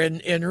topics here,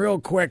 and real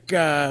quick,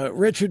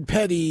 Richard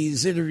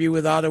Petty's interview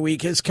with Auto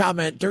Week, his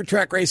comment, dirt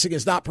track racing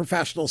is not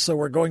professional, so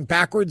we're going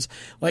backwards.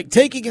 Like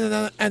taking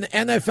an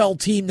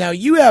NFL team, now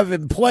you have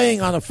him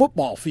playing on a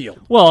football field.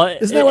 Well,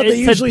 isn't that what they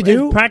usually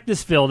do?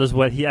 Practice field is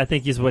what he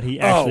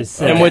actually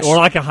said, or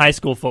like a high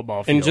school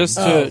football field. And just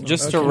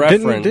to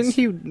reference,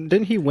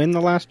 didn't he win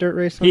the last dirt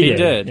race? He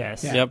did.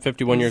 Yes. Yep,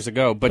 51 years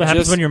ago. But what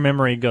happens when your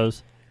memory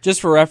goes?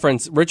 Just for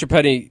reference, Richard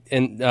Petty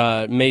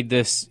made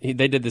this.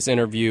 They did this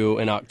interview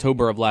in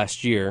October of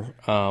last year.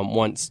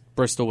 Once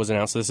Bristol was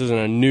announced, so this isn't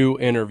a new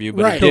interview,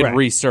 but it did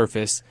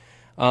resurface.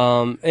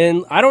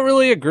 And I don't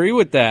really agree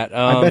with that.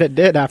 I bet it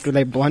did after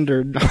they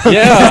blundered.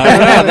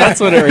 Yeah, that's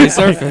when it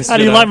resurfaced. How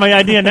do you like my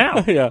idea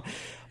now? Yeah.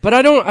 But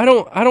I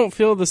don't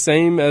feel the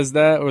same as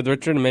that with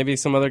Richard, and maybe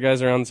some other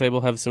guys around the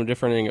table have some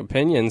differing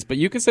opinions. But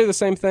you could say the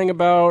same thing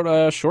about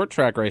a short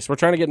track race. We're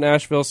trying to get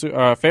Nashville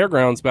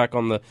Fairgrounds back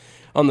on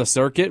the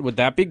circuit. Would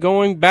that be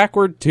going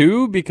backward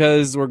too,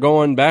 because we're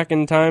going back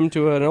in time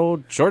to an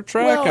old short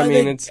track? Well,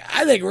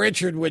 I think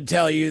Richard would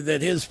tell you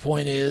that his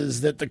point is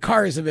that the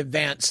cars have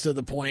advanced to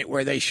the point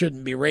where they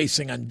shouldn't be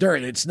racing on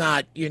dirt.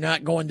 You're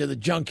not going to the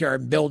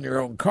junkyard and building your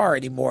own car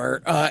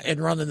anymore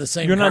and running the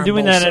same. You're not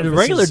doing that at a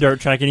regular dirt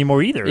track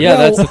anymore either. Yeah,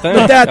 that's the thing.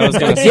 But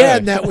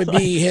that would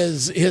be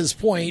his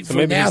point for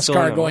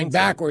NASCAR going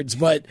backwards.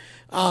 But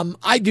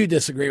I do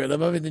disagree with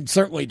him. I mean,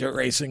 certainly dirt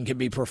racing can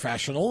be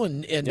professional,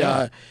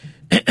 and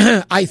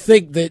I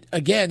think that,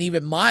 again,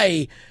 even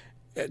my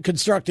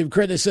constructive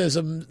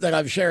criticism that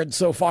I've shared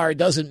so far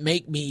doesn't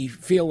make me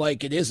feel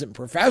like it isn't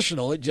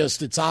professional.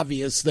 It's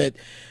obvious that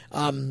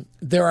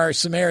there are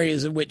some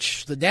areas in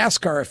which the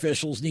NASCAR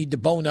officials need to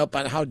bone up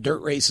on how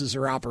dirt races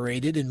are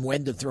operated and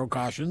when to throw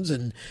cautions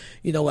and,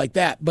 like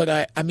that.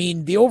 But I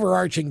mean, the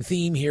overarching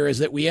theme here is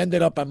that we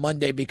ended up on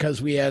Monday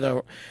because we had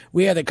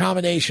a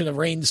combination of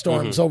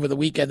rainstorms over the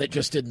weekend that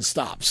just didn't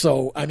stop.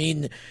 So, I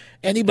mean,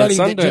 anybody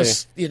that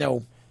just,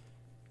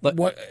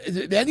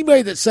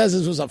 anybody that says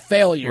this was a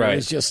failure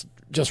is just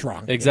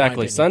wrong.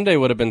 Exactly. Sunday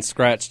would have been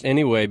scratched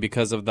anyway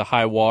because of the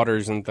high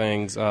waters and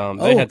things.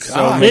 They had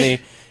so many.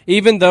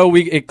 Even though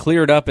it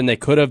cleared up and they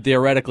could have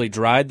theoretically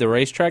dried the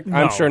racetrack,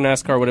 I'm sure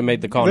NASCAR would have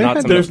made the call they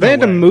had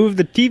to move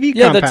the TV compound.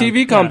 Yeah, the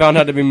TV compound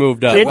had to be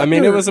moved up. It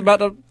was about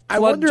to I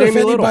wonder Jamie if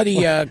anybody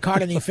Little.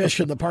 Caught any fish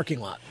in the parking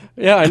lot.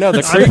 Yeah, I know.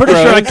 I'm pretty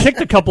sure I kicked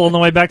a couple on the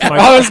way back to my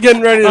car. I was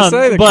getting ready to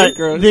say but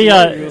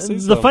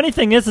the funny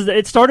thing is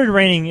it started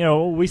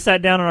raining. We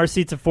sat down in our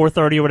seats at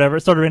 4:30 or whatever.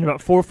 It started raining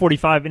about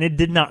 4:45, and it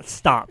did not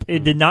stop.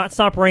 It did not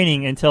stop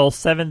raining until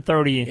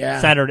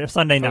 7:30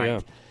 Sunday night. yeah.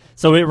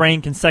 So it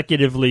rained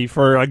consecutively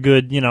for a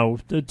good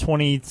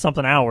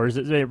 20-something hours.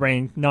 It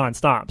rained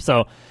nonstop.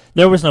 So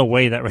there was no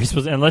way that race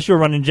was, unless you were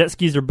running jet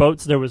skis or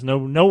boats, there was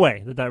no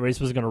way that race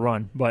was going to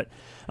run. But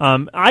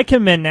I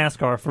commend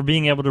NASCAR for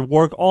being able to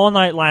work all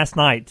night last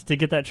night to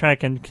get that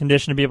track in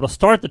condition to be able to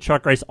start the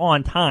truck race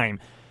on time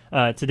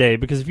today.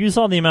 Because if you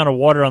saw the amount of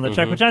water on the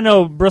track, which I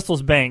know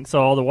Bristol's bank,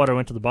 so all the water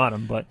went to the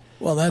bottom. But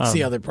that's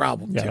the other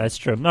problem, Yeah, too. that's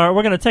true. All right,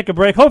 we're going to take a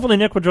break. Hopefully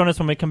Nick will join us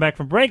when we come back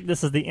from break.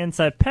 This is the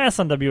Inside Pass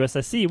on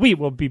WSIC. We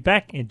will be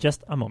back in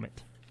just a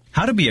moment.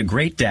 How to be a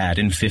great dad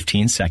in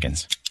 15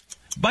 seconds.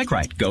 Bike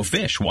ride, go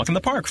fish, walk in the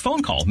park,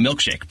 phone call,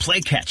 milkshake,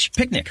 play catch,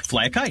 picnic,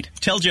 fly a kite,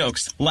 tell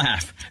jokes,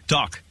 laugh,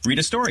 talk, read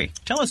a story,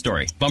 tell a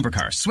story, bumper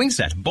car, swing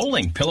set,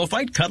 bowling, pillow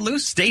fight, cut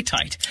loose, stay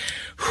tight.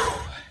 Whew.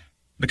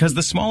 Because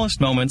the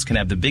smallest moments can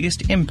have the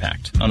biggest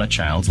impact on a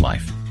child's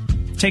life.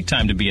 Take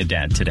time to be a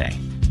dad today.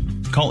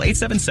 Call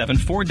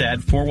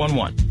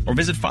 877-4DAD-411 or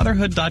visit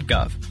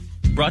fatherhood.gov.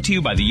 Brought to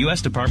you by the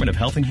U.S. Department of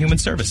Health and Human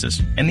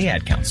Services and the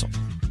Ad Council.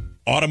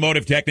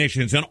 Automotive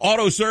technicians and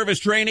auto service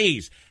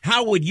trainees,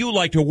 how would you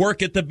like to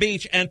work at the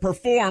beach and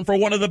perform for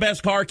one of the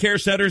best car care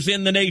centers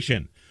in the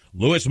nation?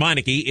 Louis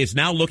Meineke is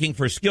now looking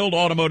for skilled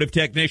automotive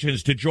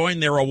technicians to join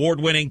their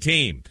award-winning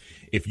team.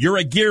 If you're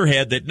a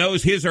gearhead that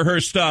knows his or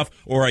her stuff,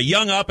 or a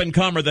young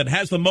up-and-comer that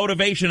has the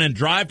motivation and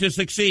drive to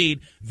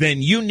succeed,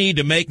 then you need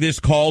to make this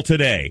call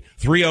today.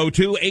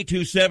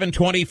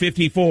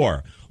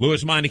 302-827-2054.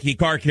 Louis Meineke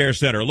Car Care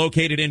Center,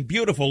 located in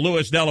beautiful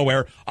Lewis,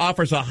 Delaware,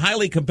 offers a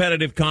highly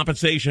competitive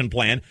compensation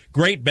plan,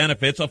 great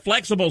benefits, a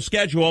flexible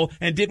schedule,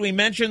 and did we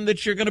mention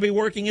that you're going to be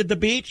working at the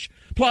beach?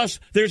 Plus,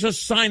 there's a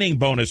signing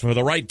bonus for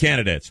the right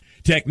candidates.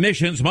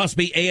 Technicians must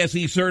be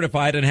ASE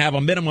certified and have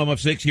a minimum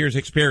of 6 years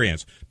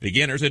experience.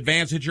 Beginners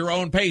advance at your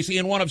own pace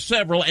in one of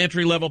several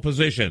entry-level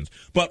positions.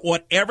 But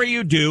whatever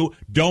you do,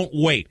 don't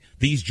wait.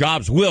 These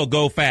jobs will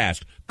go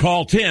fast.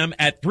 Call Tim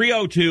at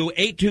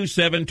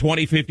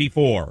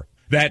 302-827-2054.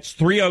 That's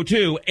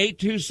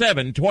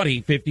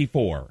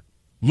 302-827-2054.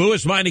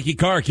 Louis Meineke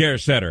Car Care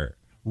Center.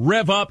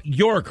 Rev up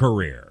your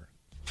career.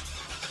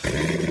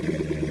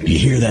 You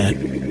hear that?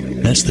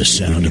 That's the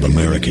sound of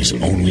America's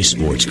only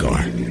sports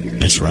car.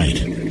 That's right.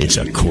 It's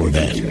a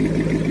Corvette.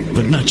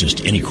 But not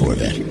just any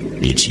Corvette.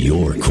 It's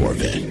your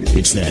Corvette.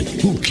 It's that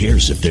who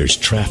cares if there's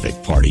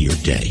traffic part of your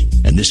day.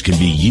 And this can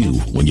be you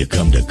when you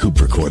come to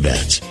Cooper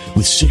Corvettes.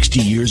 With 60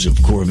 years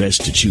of Corvettes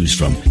to choose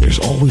from, there's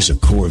always a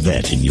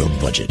Corvette in your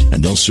budget.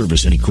 And they'll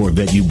service any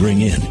Corvette you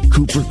bring in.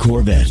 Cooper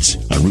Corvettes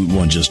on Route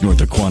 1 just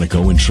north of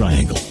Quantico and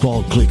Triangle.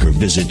 Call, click, or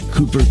visit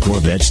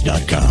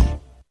CooperCorvettes.com.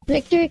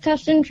 Victory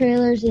Custom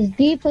Trailers is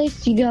the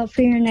place to go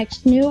for your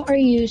next new or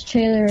used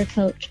trailer or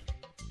coach.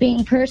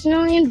 Being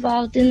personally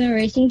involved in the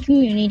racing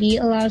community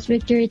allows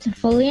Victory to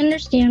fully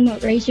understand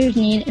what racers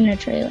need in a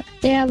trailer.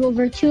 They have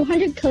over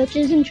 200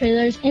 coaches and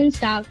trailers in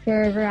stock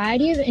for a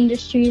variety of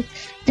industries,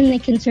 and they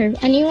can serve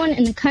anyone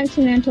in the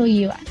continental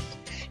U.S.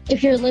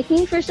 If you're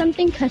looking for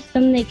something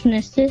custom, they can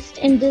assist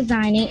in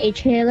designing a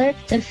trailer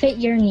to fit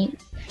your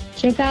needs.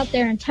 Check out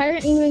their entire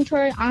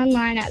inventory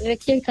online at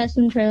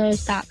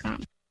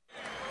victorycustomtrailers.com.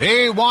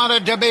 He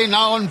wanted to be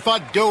known for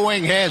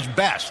doing his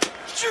best.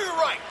 Sure,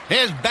 right.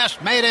 His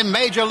best made him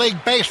Major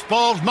League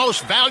Baseball's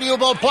most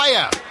valuable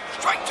player.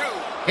 Strike two.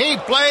 He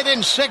played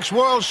in 6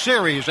 World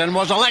Series and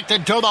was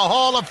elected to the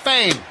Hall of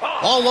Fame.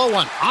 Although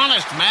an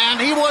honest man,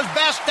 he was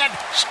best at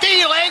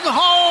stealing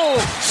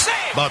home.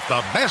 But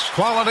the best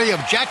quality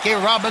of Jackie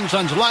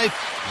Robinson's life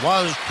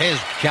was his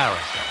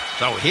character.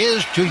 So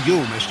here's to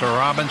you, Mr.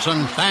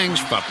 Robinson.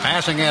 Thanks for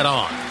passing it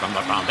on. From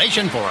the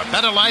Foundation for a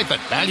Better Life at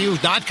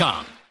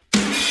Values.com.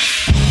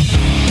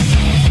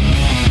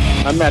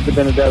 I'm Matt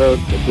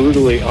DiBenedetto, the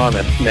brutally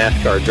honest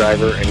NASCAR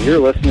driver, and you're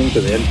listening to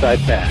the Inside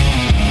Pass.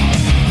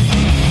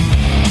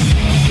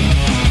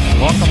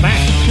 Welcome back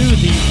to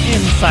the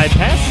Inside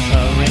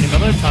Pass. Randy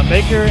Miller, Tom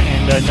Baker,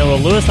 and Noah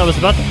Lewis. I was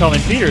about to call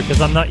him Peter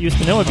because I'm not used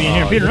to Noah being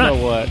here. Peter, you know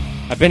what?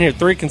 I've been here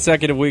 3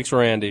 consecutive weeks,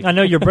 Randy. I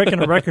know you're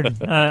breaking a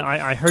record.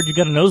 I heard you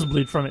got a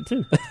nosebleed from it,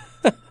 too.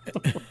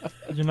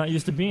 You're not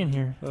used to being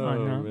here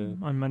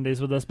on Mondays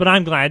with us. But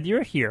I'm glad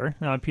you're here.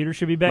 Peter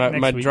should be back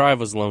next week. My drive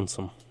was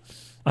lonesome.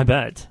 I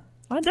bet.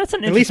 That's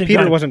an At least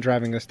Peter wasn't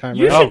driving this time,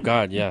 right? Oh,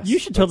 God, yes. You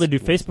should totally do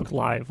Facebook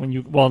Live when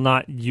you... Well,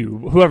 not you.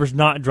 Whoever's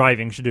not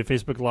driving should do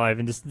Facebook Live.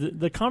 And just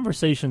the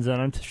conversations that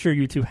I'm sure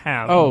you two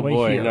have from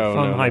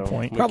High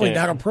Point. Probably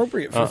not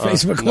appropriate for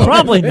Facebook Live.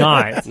 Probably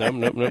not.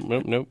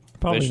 Nope.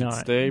 Probably they should not.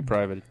 Stay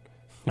private.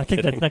 I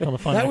think that's not on the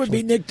fun. That would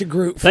be Nick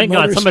DeGroot. Thank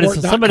God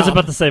somebody's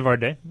about to save our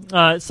day.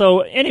 So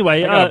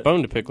anyway, I got a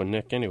bone to pick with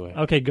Nick anyway.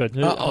 Okay, good.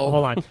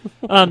 Hold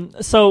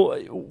on.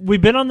 So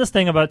we've been on this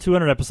thing about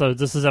 200 episodes.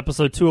 This is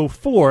episode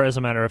 204, as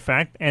a matter of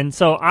fact. And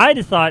so I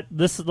thought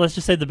let's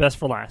just say the best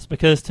for last,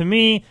 because to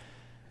me,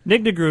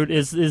 Nick DeGroot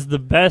is the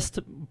best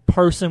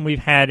person we've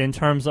had in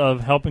terms of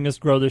helping us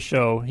grow the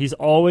show. He's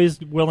always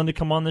willing to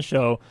come on the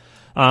show.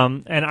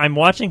 And I'm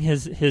watching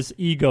his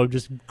ego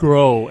just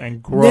grow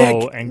and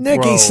grow and grow.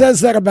 Nick, he says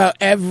that about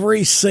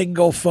every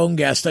single phone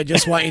guest. I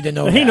just want you to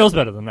know He knows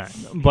better than that.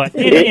 But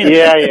in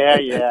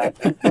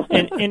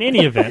any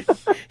event,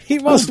 he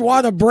must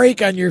want a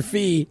break on your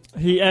fee.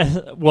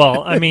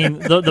 Well, I mean,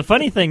 the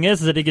funny thing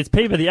is that he gets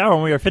paid by the hour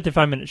when we are a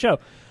 55-minute show.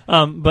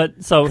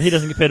 But so he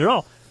doesn't get paid at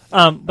all.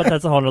 But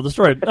that's a whole other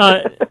story.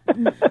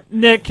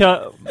 Nick,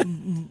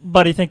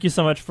 buddy, thank you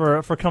so much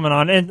for coming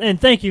on,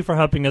 and thank you for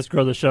helping us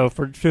grow the show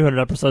for 200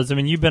 episodes. I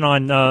mean, you've been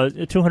on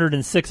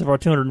 206 of our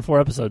 204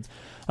 episodes,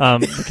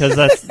 because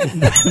that's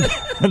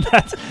how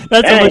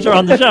much you're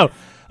on the show.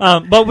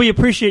 But we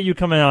appreciate you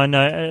coming on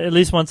at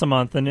least once a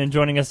month and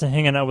joining us and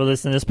hanging out with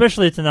us, and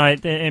especially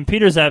tonight in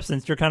Peter's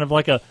absence. You're kind of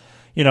like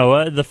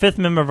the fifth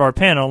member of our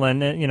panel,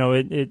 and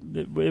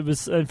it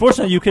was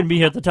unfortunately you couldn't be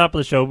here at the top of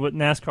the show, but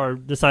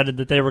NASCAR decided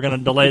that they were going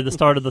to delay the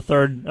start of the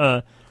third,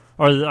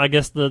 or I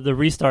guess the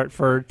restart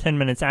for 10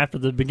 minutes after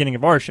the beginning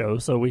of our show,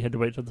 so we had to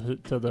wait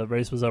till the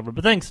race was over.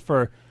 But thanks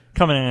for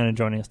coming in and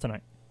joining us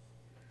tonight.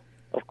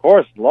 Of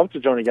course, love to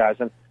join you guys,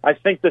 and I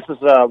think this is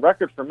a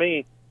record for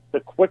me. The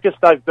quickest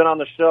I've been on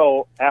the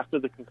show after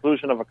the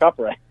conclusion of a cup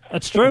race.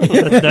 That's true.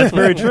 That's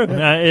very true.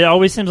 It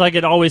always seems like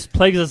it always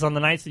plagues us on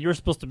the nights that you're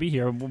supposed to be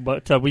here.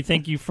 But we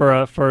thank you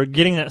for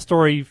getting that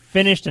story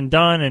finished and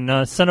done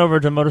and sent over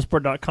to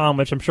motorsport.com,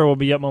 which I'm sure will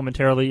be up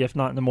momentarily, if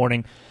not in the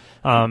morning.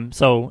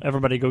 So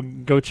everybody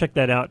go check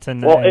that out.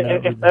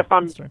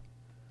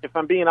 If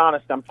I'm being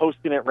honest, I'm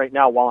posting it right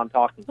now while I'm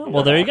talking.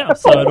 Well, there you go.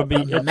 So it'll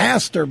be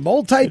master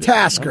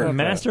multitasker.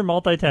 Master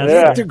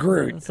multitasker. Nick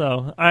DeGroot.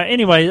 So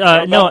anyway,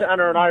 I'm about to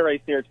enter an iRace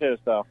here too.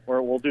 So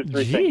we'll do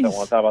 3 things at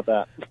once. How about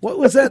that? What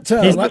was that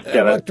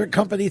electric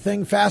company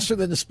thing? Faster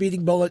than the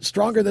speeding bullet,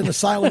 stronger than the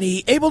silent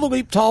E, able to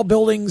leap tall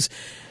buildings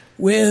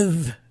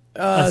with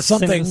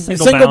something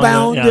single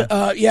bound,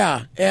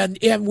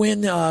 and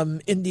win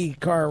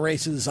IndyCar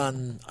races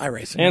on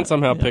iRacing, and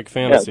somehow pick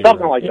fantasy,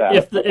 something like that.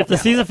 If the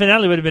season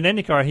finale would have been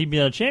IndyCar, he'd be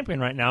a champion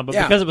right now. But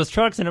because it was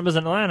trucks and it was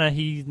in Atlanta,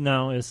 he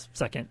now is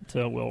second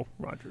to Will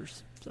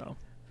Rogers. So,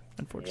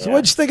 unfortunately. So,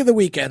 what'd you think of the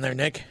weekend there,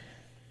 Nick?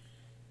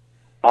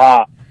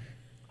 I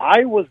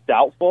was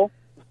doubtful,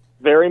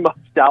 very much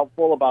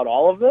doubtful about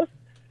all of this.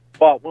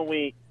 But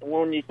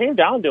when you came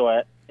down to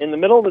it, in the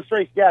middle of this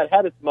race, it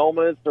had its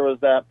moments. There was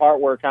that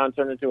part where it kind of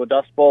turned into a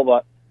dust bowl,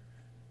 but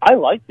I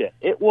liked it.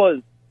 It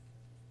was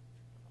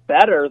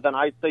better than,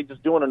 I'd say,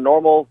 just doing a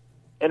normal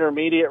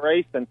intermediate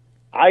race, and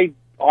I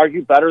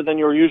argue better than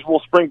your usual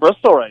spring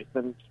Bristol race.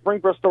 And spring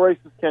Bristol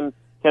races can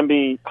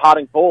be hot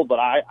and cold, but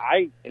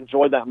I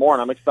enjoyed that more,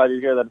 and I'm excited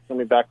to hear that it's going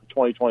to be back to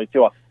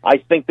 2022. I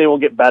think they will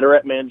get better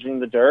at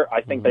managing the dirt.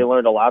 I think they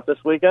learned a lot this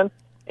weekend,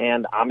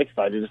 and I'm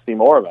excited to see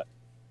more of it.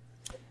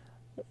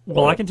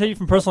 Well, I can tell you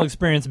from personal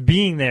experience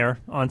being there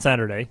on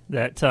Saturday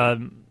that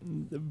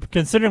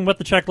considering what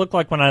the track looked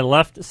like when I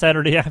left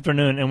Saturday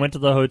afternoon and went to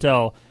the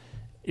hotel,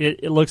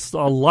 it looks a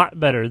lot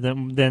better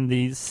than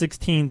the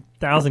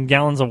 16,000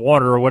 gallons of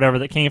water or whatever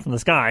that came from the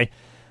sky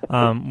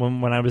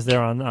when I was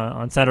there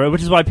on Saturday,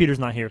 which is why Peter's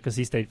not here because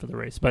he stayed for the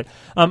race. But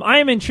I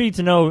am intrigued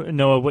to know,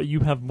 Noah,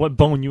 what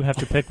bone you have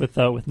to pick with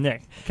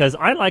Nick, because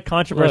I like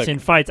controversy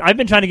and fights. I've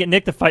been trying to get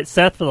Nick to fight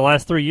Seth for the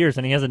last 3 years,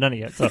 and he hasn't done it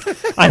yet. So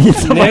I need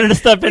somebody to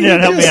step in there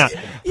and help me out.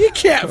 You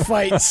can't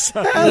fight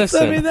Seth.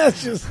 Listen. I mean,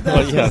 that's just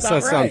That's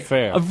not right.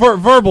 unfair. A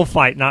verbal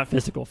fight, not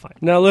physical fight.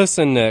 Now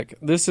listen, Nick,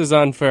 this is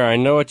unfair. I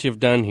know what you've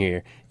done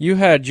here. You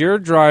had your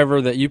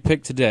driver that you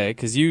picked today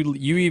because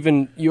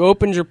you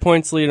opened your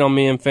points lead on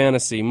me in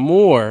fantasy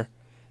more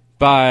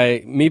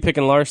by me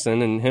picking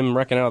Larson and him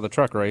wrecking out of the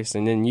truck race,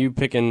 and then you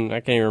picking, I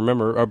can't even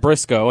remember,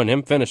 Briscoe and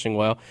him finishing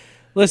well.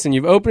 Listen,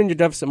 you've opened your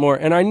deficit more,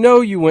 and I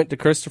know you went to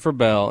Christopher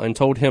Bell and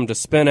told him to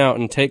spin out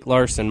and take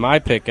Larson, my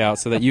pick, out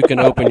so that you can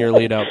open your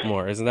lead out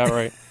more. Isn't that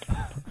right?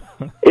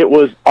 It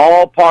was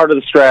all part of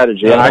the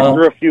strategy, and I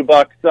threw a few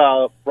bucks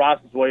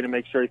Ross's way to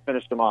make sure he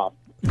finished him off.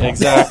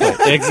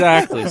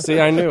 Exactly. See,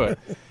 I knew it.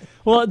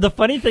 Well, the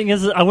funny thing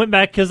is, I went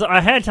back because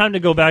I had time to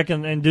go back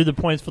and do the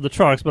points for the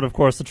trucks, but of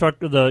course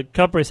the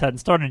Cup race hadn't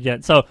started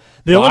yet. So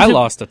I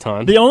lost a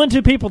ton. The only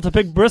two people to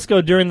pick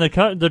Briscoe during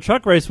the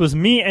truck race was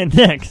me and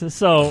Nick.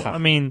 So I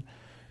mean,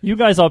 you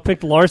guys all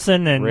picked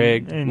Larson and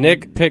rigged. And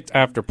Nick picked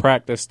after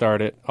practice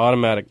started,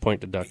 automatic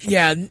point deduction.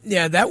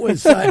 Yeah, that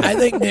was. I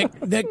think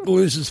Nick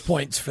loses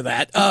points for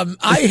that.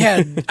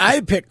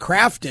 I picked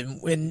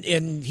Crafton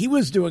and he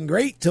was doing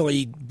great till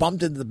he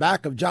bumped into the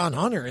back of John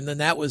Hunter, and then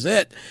that was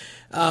it.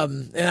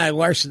 And I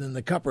Larson in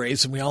the Cup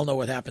race, and we all know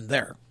what happened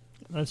there.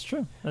 That's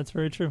true. That's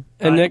very true.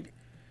 And Nick,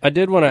 I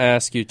did want to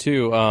ask you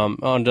too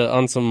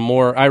on some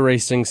more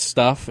iRacing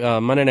stuff.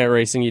 Monday Night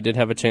Racing, you did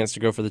have a chance to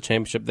go for the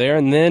championship there,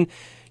 and then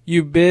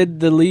you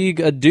bid the league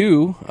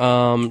adieu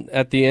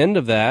at the end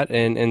of that,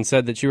 and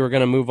said that you were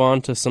going to move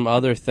on to some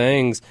other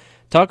things.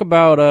 Talk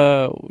about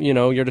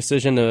your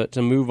decision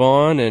to move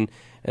on, and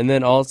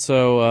then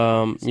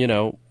also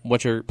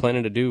what you're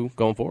planning to do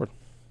going forward.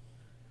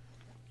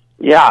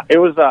 Yeah, it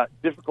was a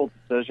difficult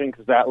decision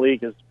because that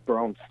league has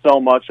grown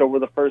so much over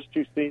the first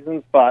two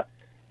seasons, but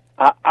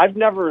I've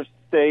never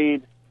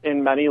stayed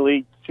in many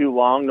leagues too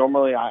long.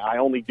 Normally, I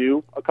only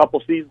do a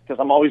couple seasons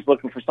because I'm always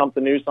looking for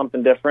something new,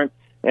 something different.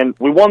 And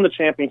we won the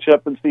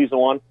championship in season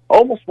one.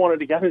 Almost won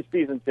it again in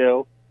season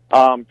two.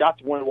 Got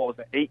to win,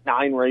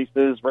 8-9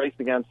 races, raced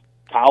against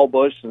Kyle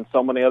Busch and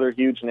so many other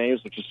huge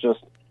names, which is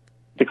just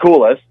the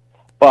coolest.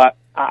 But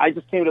I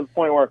just came to the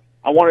point where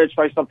I wanted to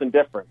try something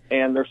different.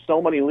 And there's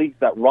so many leagues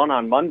that run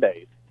on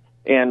Mondays.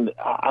 And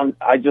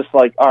I just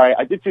all right,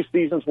 I did 2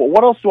 seasons. Well,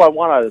 what else do I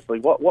want out of this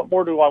league? What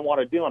more do I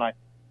want to do? And I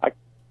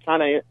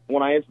kind of,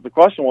 when I answered the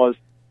question was,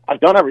 I've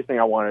done everything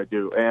I wanted to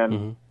do.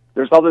 And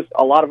there's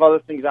a lot of other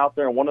things out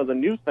there. And one of the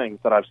new things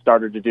that I've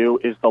started to do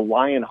is the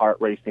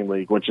Lionheart Racing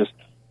League, which is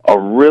a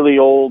really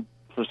old,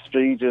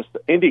 prestigious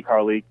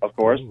IndyCar league, of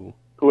course,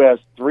 who has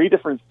 3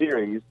 different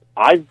series.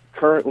 I've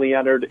currently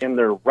entered in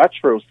their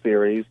Retro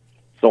series.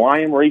 So I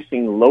am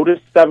racing Lotus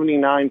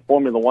 79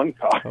 Formula One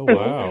car. Oh,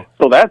 wow.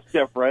 So that's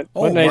different.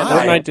 What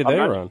night do they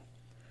run?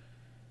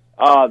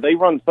 They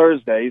run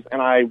Thursdays,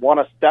 and I want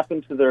to step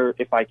into their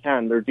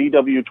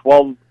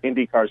DW12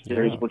 IndyCar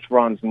series, which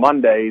runs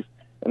Mondays,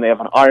 and they have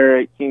an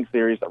IR18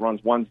 series that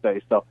runs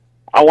Wednesdays. So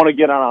I want to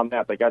get on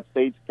that. They got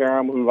Sage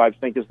Karam, who I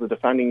think is the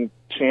defending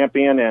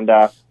champion, and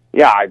I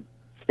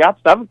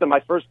got 7th in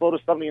my first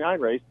Lotus 79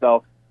 race.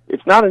 So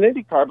it's not an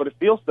IndyCar, but it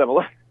feels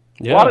similar.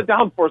 Yeah. A lot of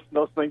downforce in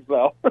those things,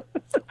 though.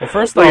 Well,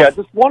 first so, off, I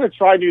just want to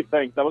try new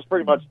things. That was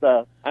pretty much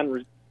the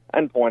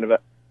end point of it.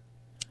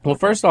 Well,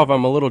 first off,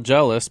 I'm a little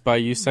jealous by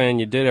you saying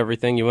you did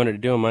everything you wanted to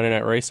do in Monday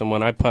Night Racing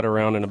when I putt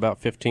around in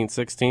about 15th,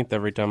 16th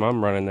every time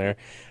I'm running there.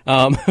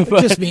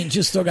 It just means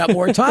you still got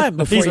more time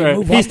before you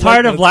move on. He's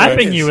tired of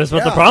lapping you is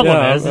what the problem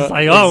is. It's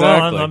like,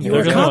 exactly. You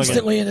were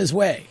constantly in his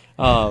way.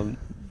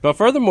 But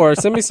furthermore,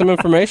 send me some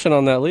information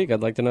on that league.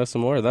 I'd like to know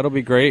some more. That'll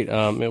be great.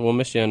 We'll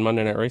miss you in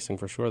Monday Night Racing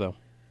for sure, though.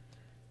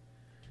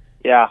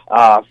 Yeah,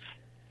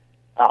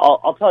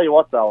 I'll tell you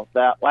what, though.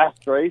 That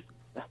last race,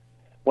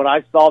 when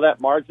I saw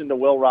that margin to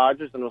Will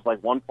Rogers and it was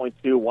like 1.2,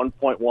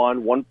 1.1,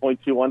 1.2,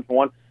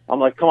 1.1, I'm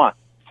like, come on,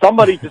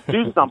 somebody just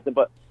do something.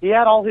 But he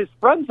had all his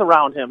friends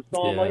around him,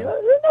 so I'm like,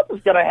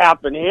 nothing's going to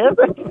happen here.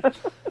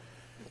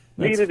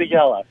 Needed to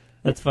yell.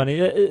 That's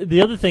funny.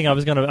 The other thing I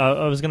was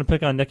gonna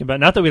pick on Nick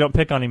about, not that we don't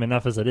pick on him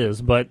enough as it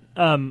is, but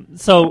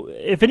so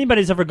if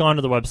anybody's ever gone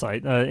to the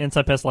website,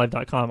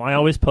 InsidePassLive.com, I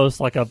always post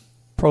like a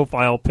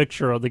profile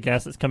picture of the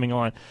gas that's coming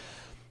on.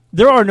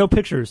 There are no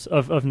pictures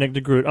of Nick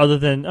DeGroot other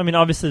than,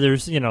 obviously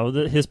there's,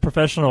 his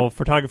professional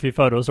photography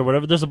photos or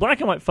whatever. There's a black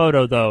and white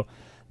photo, though,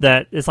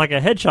 that is like a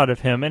headshot of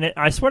him, and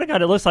I swear to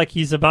God, it looks like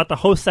he's about to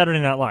host Saturday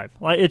Night Live.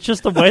 Like, it's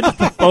just the way that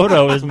the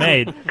photo is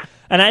made.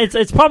 And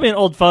it's probably an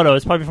old photo.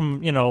 It's probably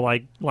from,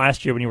 like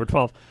last year when you were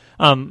 12.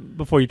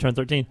 Before you turn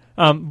 13,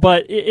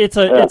 but it's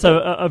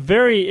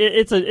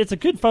a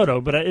good photo,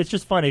 but it's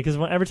just funny because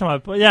every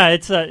time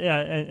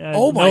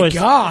oh my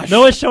gosh,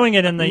 Noah's showing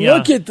it in the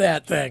look at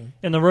that thing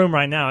in the room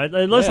right now.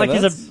 It looks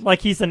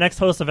like he's the next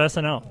host of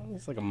SNL.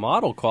 It's like a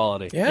model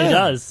quality. Yeah, it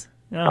does.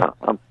 Yeah.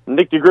 I'm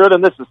Nick DeGroot,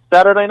 and this is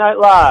Saturday Night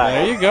Live.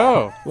 There you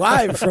go,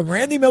 live from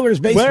Randy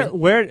Miller's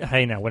basement.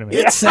 Hey, now wait a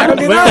minute. It's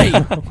Saturday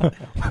night.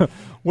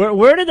 Where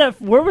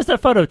was that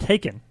photo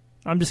taken?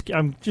 I'm just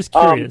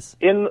curious.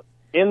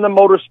 In the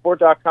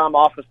Motorsport.com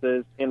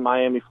offices in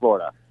Miami,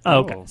 Florida.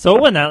 Oh, okay.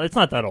 So it's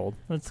not that old.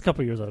 It's a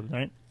couple years old,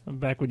 right?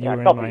 back when you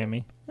were in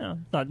Miami. No,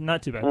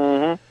 not too bad.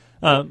 Mm-hmm.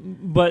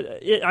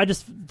 But I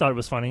just thought it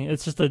was funny.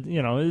 It's just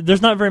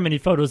there's not very many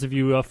photos of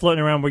you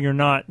floating around where you're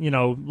not,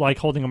 like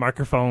holding a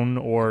microphone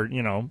or,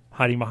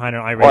 hiding behind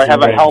an iRacing. Or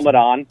have a helmet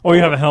on. Or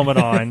you have a helmet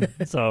on.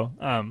 So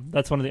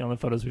that's one of the only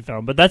photos we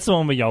found. But that's the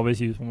one we always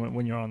use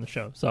when you're on the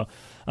show. So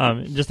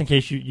just in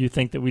case you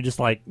think that we just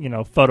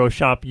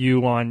Photoshop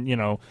you on,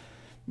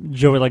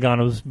 Joey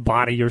Logano's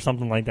body or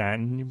something like that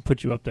and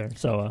put you up there.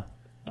 So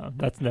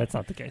that's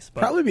not the case.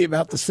 But probably be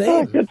about the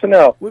same. Good to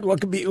know. Would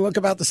look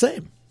about the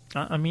same.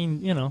 I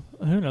mean,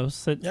 who knows?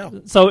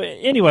 So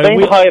anyway,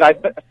 same height. I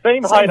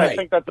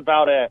think that's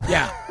about it.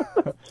 Yeah.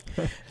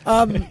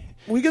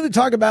 We're going to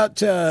talk about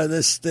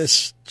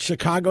this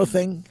Chicago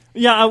thing.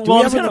 Yeah. Do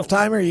we have enough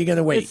time, or are you going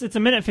to wait? It's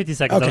a minute 50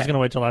 seconds. Okay. I was going to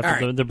wait till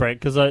after the break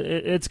because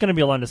it's going to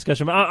be a long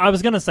discussion. But I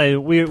was going to say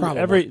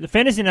the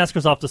fantasy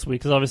NASCAR's off this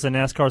week because obviously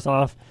NASCAR's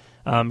off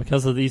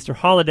because of the Easter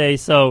holiday.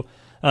 So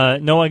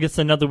Noah gets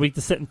another week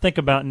to sit and think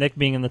about Nick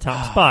being in the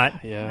top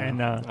spot. Yeah.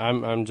 And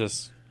I'm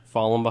just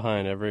falling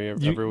behind every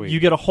week. You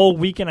get a whole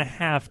week and a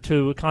half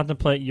to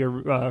contemplate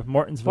your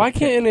Martinsville. Why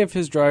can't any of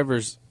his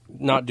drivers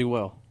not do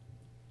well?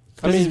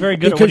 Because he's very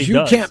good because at what he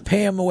does. you can't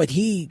pay him what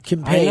he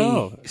can pay. I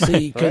know.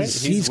 See,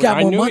 because he's got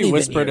more money than you. I knew he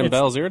whispered in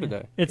Bell's ear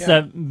today. It's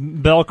that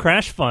Bell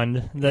Crash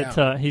Fund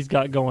that he's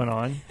got going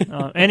on.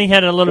 And he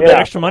had a little bit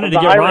extra money to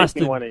get Ross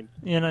to on it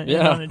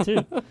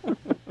too.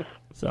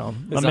 So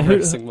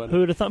who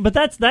would have thought? But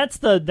that's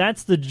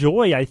the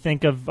joy, I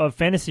think, of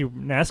fantasy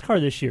NASCAR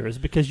this year is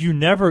because you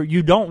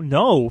don't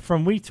know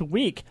from week to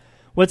week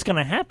what's going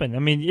to happen. I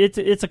mean,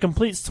 it's a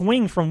complete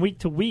swing from week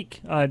to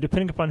week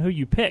depending upon who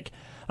you pick.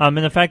 And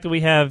the fact that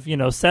we have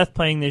Seth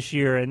playing this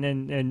year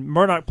and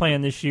Murdoch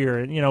playing this year,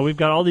 and we've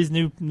got all these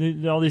new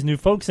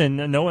folks in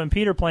Noah and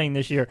Peter playing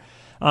this year.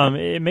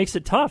 It makes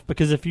it tough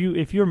because if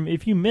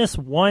you miss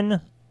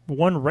one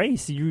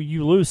race,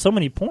 you lose so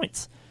many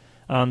points.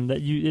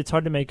 It's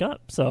hard to make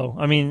up. So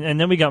I mean, and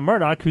then we got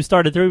Murdoch, who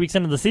started 3 weeks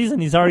into the season.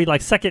 He's already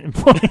like second in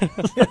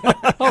points.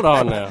 Hold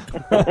on now.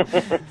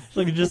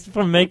 Look, just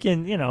from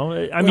making,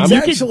 I mean, it's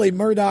actually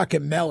Murdoch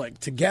and Melick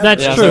together.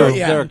 That's true.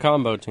 They're a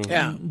combo team.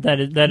 Yeah,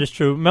 that is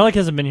true. Melick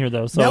hasn't been here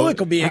though, so Melick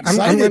will be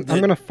excited. I'm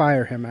going to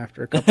fire him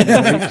after a couple of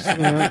weeks.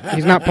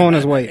 He's not pulling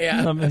his weight.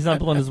 Yeah. He's not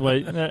pulling his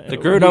weight.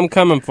 DeGroot, I'm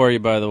coming for you.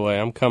 By the way,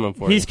 I'm coming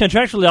for you. He's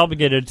contractually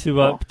obligated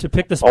to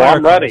pick the Spire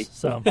I'm ready.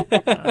 So,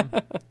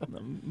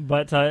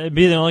 but it'd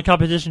be the only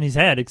competition he's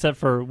had, except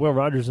for Will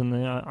Rogers in the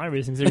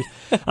iRacing series.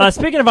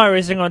 Speaking of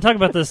iRacing, I want to talk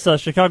about this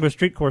Chicago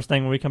street course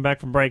thing when we come back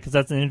from break, because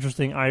that's an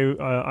interesting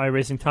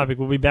iRacing topic.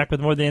 We'll be back with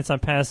more of the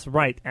Inside Pass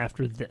right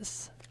after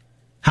this.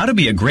 How to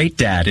be a great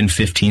dad in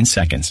 15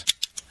 seconds.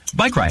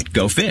 Bike ride,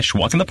 go fish,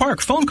 walk in the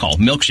park, phone call,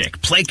 milkshake,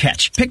 play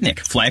catch, picnic,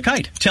 fly a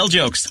kite, tell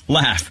jokes,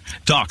 laugh,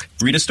 talk,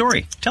 read a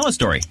story, tell a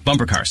story,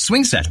 bumper car,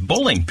 swing set,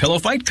 bowling, pillow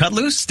fight, cut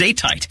loose, stay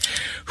tight.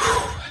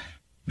 Whew.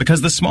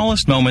 Because the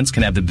smallest moments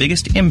can have the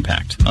biggest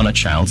impact on a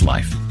child's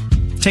life.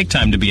 Take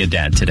time to be a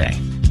dad today.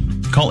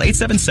 Call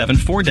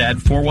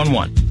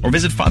 877-4DAD-411 or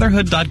visit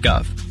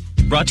fatherhood.gov.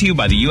 Brought to you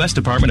by the U.S.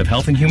 Department of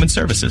Health and Human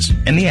Services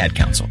and the Ad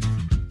Council.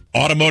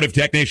 Automotive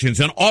technicians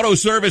and auto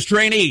service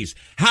trainees,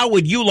 how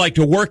would you like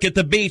to work at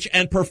the beach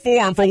and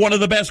perform for one of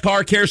the best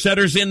car care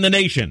centers in the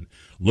nation?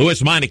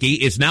 Louis Meineke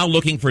is now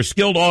looking for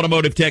skilled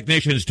automotive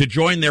technicians to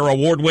join their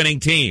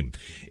award-winning team.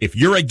 If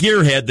you're a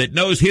gearhead that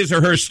knows his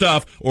or her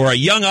stuff, or a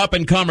young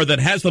up-and-comer that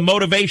has the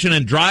motivation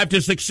and drive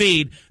to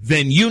succeed,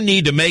 then you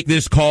need to make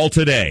this call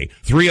today.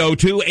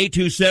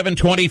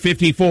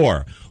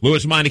 302-827-2054.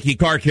 Louis Meineke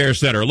Car Care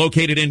Center,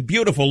 located in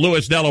beautiful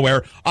Lewis,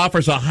 Delaware,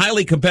 offers a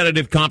highly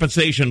competitive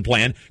compensation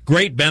plan,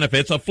 great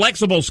benefits, a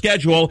flexible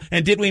schedule,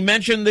 and did we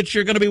mention that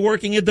you're going to be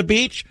working at the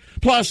beach?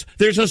 Plus,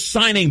 there's a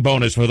signing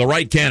bonus for the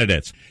right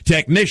candidates.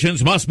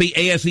 Technicians must be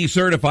ASE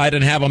certified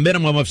and have a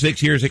minimum of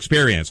 6 years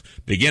experience.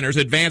 Beginners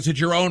advance at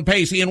your own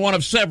pace in one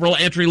of several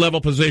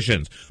entry-level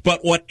positions.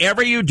 But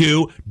whatever you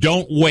do,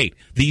 don't wait.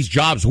 These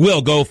jobs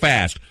will go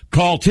fast.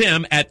 Call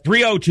Tim at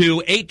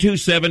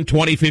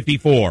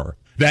 302-827-2054.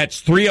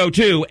 That's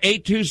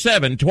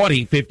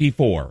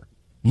 302-827-2054.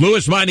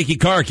 Louis Meineke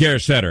Car Care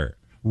Center.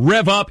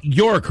 Rev up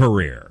your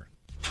career.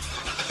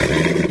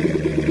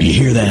 You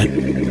hear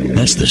that?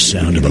 That's the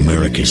sound of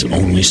America's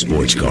only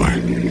sports car.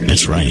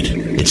 That's right.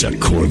 It's a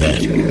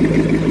Corvette.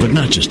 But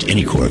not just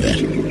any Corvette.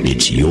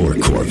 It's your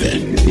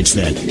Corvette. It's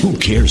that who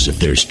cares if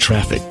there's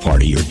traffic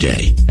part of your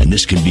day. And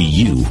this can be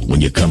you when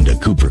you come to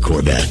Cooper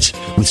Corvettes.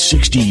 With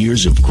 60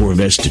 years of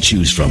Corvettes to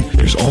choose from,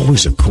 there's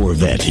always a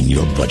Corvette in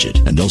your budget.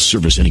 And they'll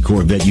service any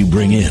Corvette you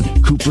bring in.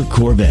 Cooper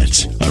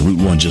Corvettes on Route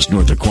 1 just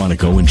north of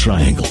Quantico and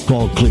Triangle.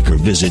 Call, click, or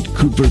visit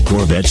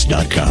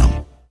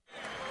CooperCorvettes.com.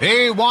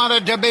 He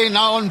wanted to be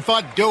known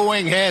for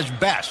doing his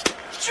best.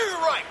 Sure,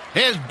 right.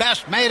 His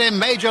best made him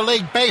Major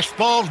League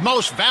Baseball's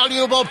most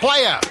valuable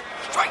player.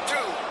 Strike two.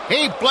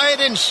 He played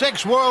in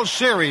 6 World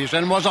Series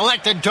and was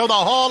elected to the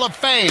Hall of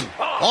Fame.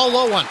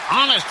 Although an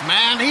honest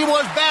man, he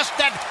was best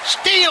at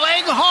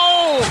stealing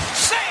home.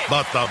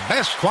 But the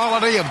best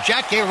quality of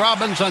Jackie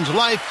Robinson's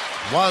life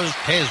was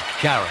his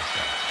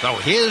character. So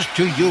here's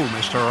to you,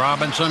 Mr.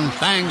 Robinson.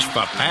 Thanks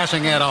for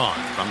passing it on.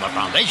 From the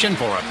Foundation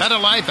for a Better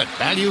Life at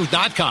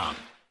Values.com.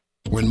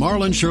 When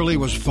Marlon Shirley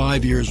was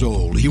 5 years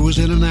old, he was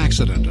in an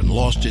accident and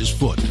lost his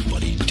foot,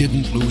 but he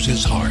didn't lose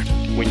his heart.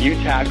 When you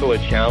tackle a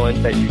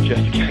challenge that you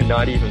just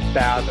cannot even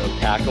fathom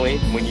tackling,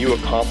 when you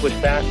accomplish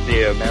that,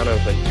 the amount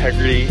of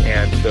integrity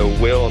and the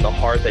will and the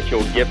heart that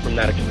you'll get from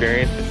that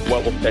experience is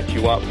what will set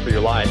you up for your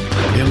life.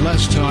 In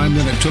less time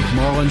than it took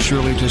Marlon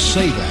Shirley to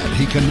say that,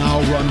 he can now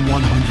run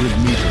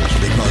 100 meters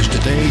because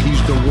today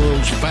he's the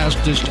world's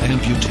fastest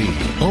amputee.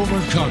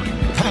 Overcome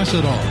it. Pass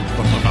it on.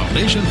 From the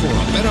Foundation for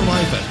a Better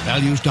Life at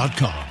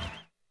Values.com.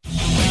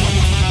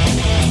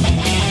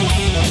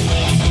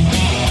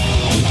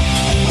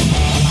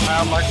 Hi,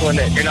 I'm Michael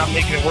Annette. You're not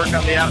making it work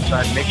on the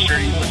outside. Make sure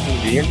you listen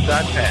to the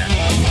Inside Pass.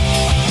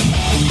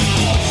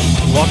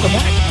 Welcome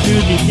back to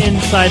the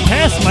Inside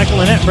Pass.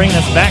 Michael Annette bringing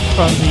us back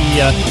from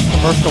the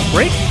commercial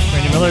break.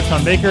 Randy Miller,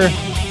 Tom Baker,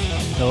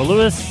 Noah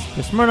Lewis,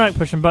 Chris Murdoch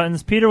pushing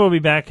buttons. Peter will be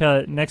back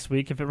next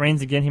week. If it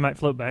rains again, he might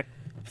float back.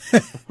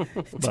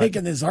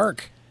 Taking his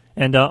arc.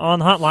 And on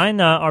the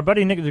hotline, our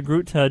buddy Nick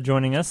DeGroot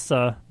joining us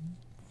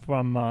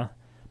from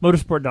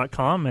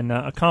Motorsport.com, an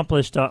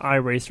accomplished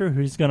iRacer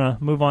who's going to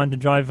move on to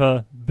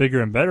drive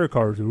bigger and better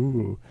cars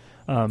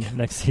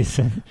next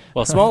season.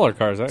 Well, smaller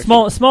cars,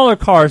 actually. Smaller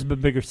cars, but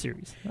bigger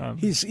series.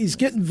 He's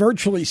getting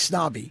virtually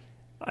snobby.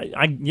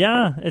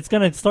 Yeah, it's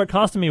going to start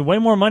costing me way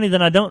more money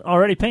than I don't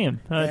already pay him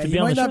to be on the show. You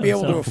might not be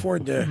able to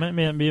afford to. Might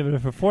not be able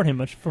to afford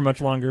him for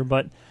much longer,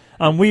 but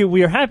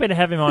we are happy to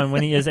have him on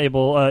when he is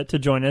able to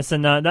join us.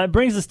 And that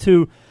brings us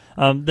to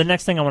the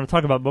next thing I want to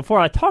talk about. Before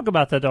I talk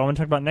about that, though, I want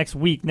to talk about next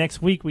week.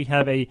 Next week, we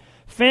have a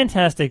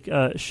fantastic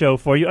show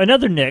for you.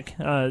 Another Nick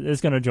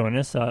is going to join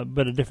us,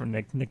 but a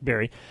different Nick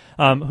Berry,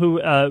 who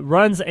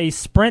runs a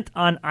Sprint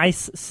on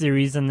Ice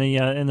series in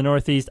the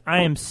Northeast.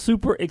 I am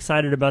super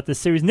excited about this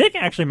series. Nick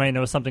actually might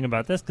know something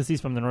about this because he's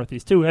from the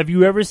Northeast, too. Have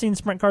you ever seen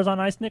Sprint cars on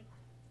ice, Nick?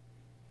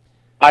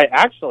 I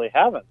actually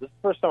haven't. This is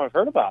the first time I've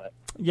heard about it.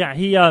 Yeah,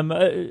 he Tom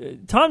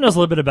knows a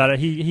little bit about it.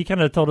 He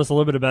kind of told us a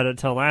little bit about it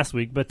until last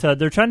week. But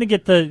they're trying to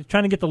get the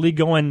league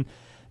going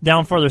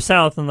down farther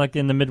south, and like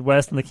in the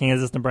Midwest and the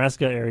Kansas,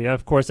 Nebraska area.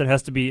 Of course, it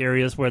has to be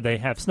areas where they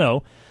have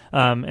snow,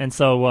 and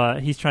so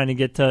he's trying to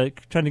get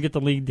the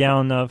league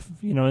down,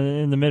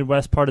 in the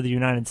Midwest part of the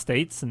United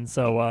States. And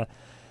so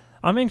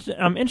I'm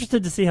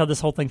interested to see how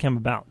this whole thing came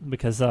about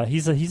because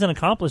he's an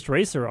accomplished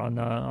racer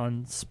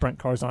on sprint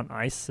cars on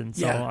ice, and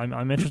so yeah.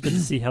 I'm interested to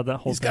see how that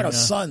whole. He's got a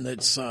son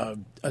that's a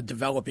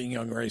developing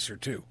young racer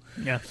too.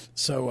 Yeah.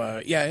 So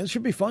it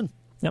should be fun.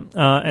 Yep.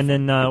 And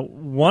then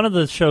one of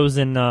the shows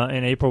in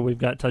April we've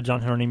got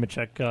John Henry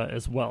Nemechek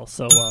as well.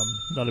 So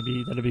that'll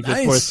be good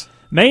nice. for us.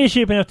 May is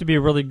shaping up to be a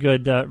really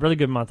good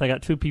month. I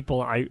got two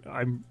people. I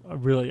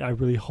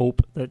really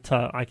hope that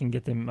I can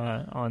get them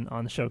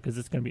on the show because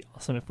it's going to be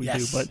awesome if we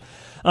do. But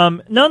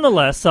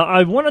nonetheless,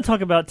 I want to talk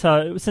about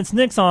since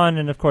Nick's on,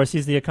 and of course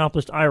he's the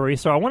accomplished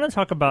iRacer. I want to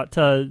talk about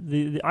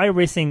the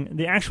iRacing,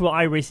 the actual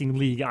iRacing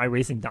league,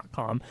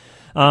 iRacing.com,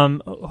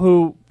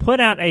 who put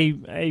out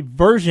a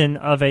version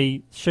of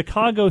a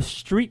Chicago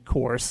street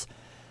course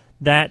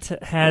that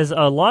has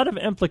a lot of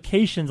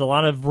implications, a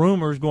lot of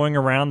rumors going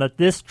around that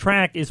this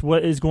track is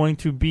what is going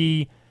to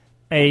be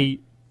a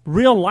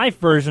real-life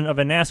version of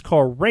a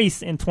NASCAR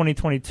race in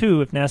 2022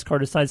 if NASCAR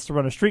decides to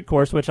run a street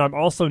course, which I'm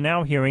also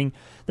now hearing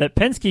that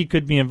Penske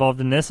could be involved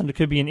in this, and it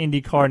could be an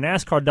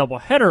IndyCar-NASCAR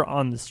doubleheader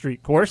on the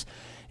street course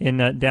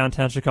in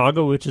downtown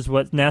Chicago, which is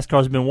what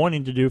NASCAR's been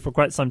wanting to do for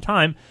quite some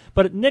time.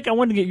 But, Nick, I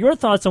wanted to get your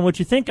thoughts on what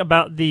you think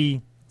about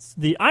the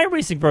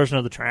iRacing version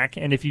of the track,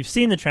 and if you've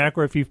seen the track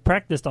or if you've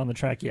practiced on the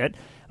track yet.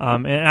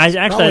 And I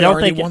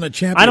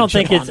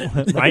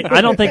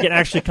don't think it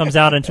actually comes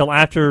out until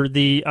after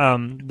the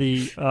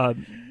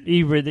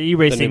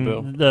e-racing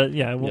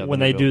when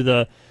they do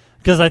the,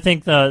 because I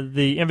think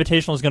the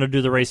Invitational is going to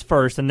do the race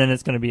first, and then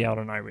it's going to be out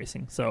on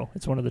iRacing. So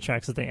it's one of the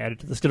tracks that they added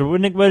to this.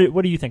 Nick,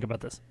 what do you think about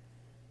this?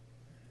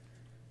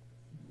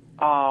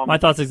 My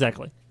thoughts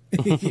exactly.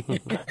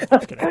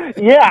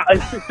 Yeah,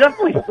 it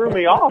definitely threw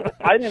me off.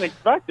 I didn't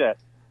expect it.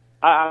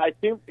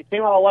 It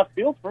came out of left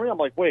field for me. I'm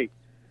like, wait,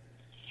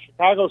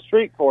 Chicago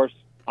street course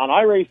on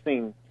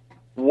iRacing.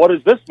 What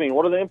does this mean?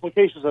 What are the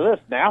implications of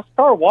this?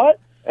 NASCAR? What?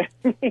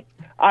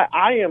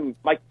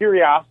 My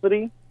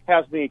curiosity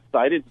has me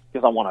excited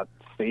because I want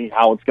to see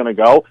how it's going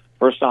to go.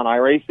 First on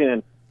iRacing,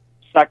 and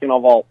second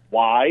of all,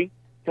 why?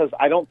 Because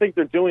I don't think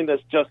they're doing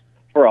this just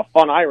for a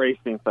fun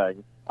iRacing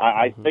thing.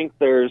 I think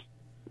there's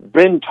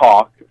been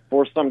talk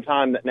for some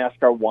time that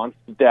NASCAR wants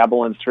to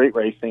dabble in street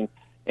racing,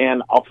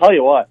 and I'll tell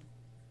you what,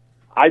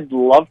 I'd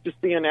love to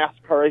see a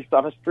NASCAR race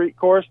on a street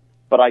course,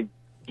 but I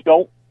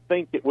don't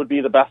think it would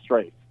be the best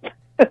race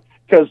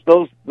because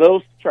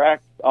those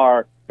tracks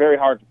are very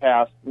hard to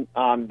pass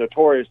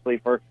notoriously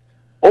for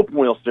open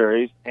wheel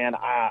series, and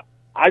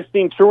I've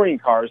seen touring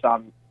cars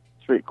on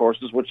street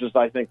courses, which is,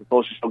 I think, the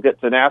closest you'll get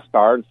to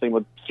NASCAR, and same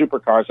with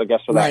supercars, I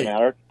guess, for that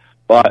matter.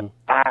 But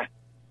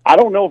I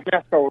don't know if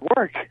NASCAR would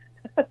work.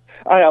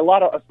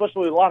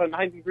 Especially a lot of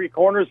 90-degree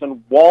corners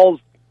and walls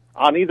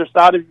on either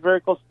side of you very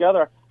close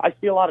together. I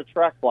see a lot of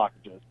track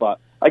blockages. But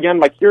again,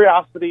 my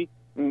curiosity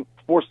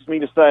forces me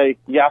to say,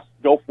 yes,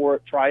 go for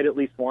it. Try it at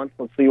least once.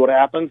 Let's see what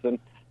happens. And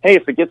hey,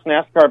 if it gets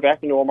NASCAR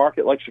back into a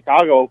market like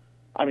Chicago,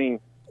 I mean,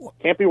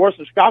 can't be worse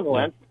than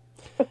Chicagoland.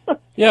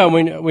 Yeah,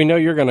 we know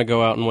you're going to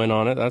go out and win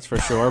on it. That's for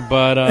sure.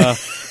 But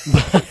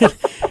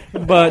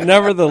but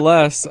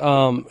nevertheless,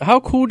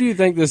 how cool do you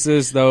think this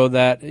is, though?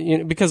 That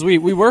because we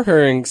were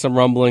hearing some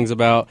rumblings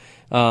about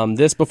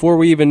this before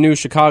we even knew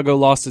Chicago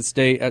lost its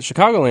date at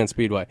Chicagoland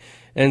Speedway.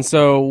 And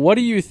so, what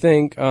do you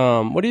think?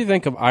 What do you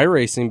think of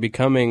iRacing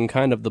becoming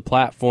kind of the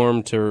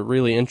platform to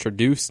really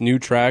introduce new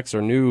tracks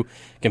or new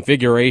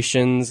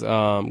configurations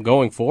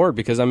going forward?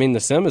 Because I mean,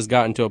 the sim has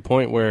gotten to a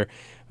point where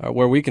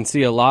we can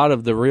see a lot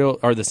of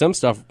the sim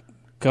stuff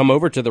come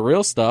over to the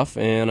real stuff,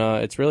 and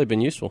it's really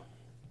been useful.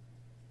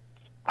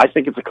 I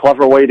think it's a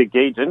clever way to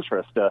gauge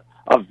interest, a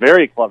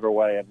very clever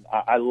way, and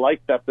I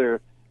like that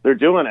they're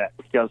doing it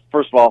because,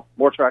 first of all,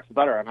 more tracks are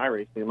better on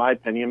iRacing, in my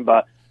opinion,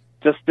 but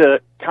just to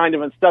kind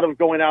of, instead of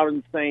going out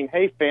and saying,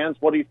 hey, fans,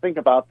 what do you think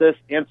about this?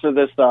 Answer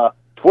this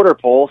Twitter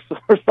poll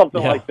or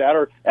something like that,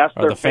 or ask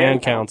their the fan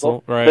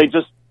council. Right.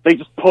 They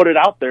just put it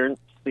out there and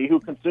see who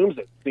consumes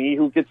it, see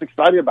who gets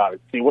excited about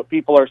it, see what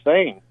people are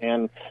saying,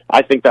 and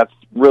I think that's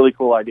a really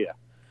cool idea.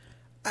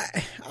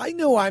 I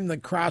know I'm the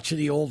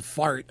crotchety old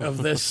fart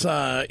of this,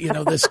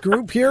 this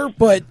group here,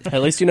 but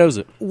at least he knows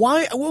it.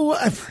 Why? Well,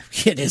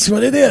 it is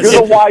what it is.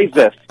 You're the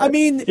wisest. I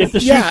mean, if the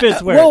shoe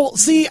fits, wear well,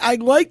 see, I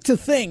like to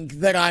think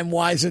that I'm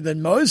wiser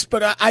than most,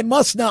 but I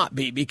must not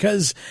be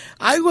because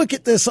I look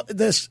at this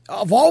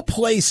of all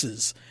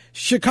places,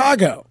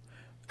 Chicago.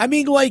 I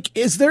mean, like,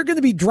 is there going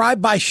to be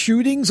drive-by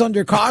shootings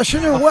under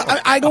caution or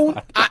what?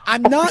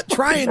 I'm not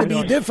trying to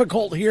be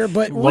difficult here,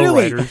 but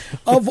really,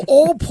 of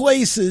all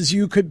places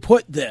you could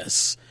put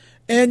this,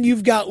 and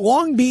you've got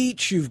Long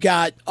Beach, you've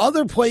got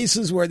other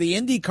places where the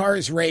Indy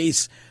cars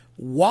race.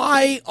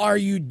 Why are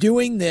you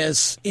doing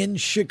this in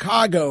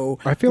Chicago?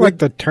 I feel like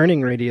the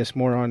turning radius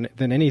more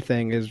than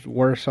anything is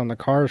worse on the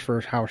cars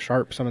for how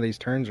sharp some of these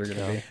turns are going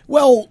to be.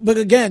 Well, but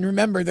again,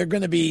 remember, they're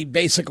going to be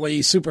basically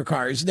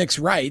supercars. Nick's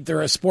right.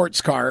 They're a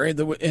sports car,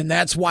 and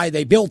that's why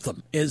they built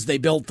them, is they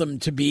built them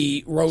to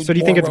be road. So do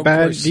you think it's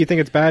bad? Course. Do you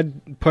think it's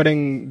bad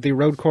putting the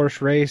road course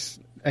race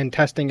and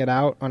testing it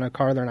out on a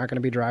car they're not going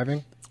to be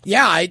driving?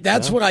 Yeah,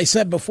 that's what I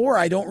said before.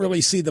 I don't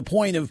really see the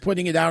point of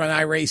putting it out on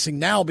iRacing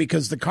now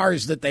because the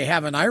cars that they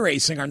have in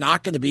iRacing are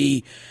not going to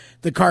be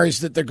the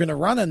cars that they're going to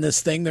run in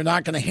this thing. They're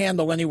not going to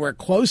handle anywhere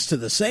close to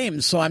the same.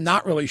 So I'm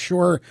not really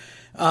sure.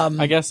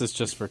 I guess it's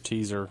just for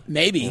teaser.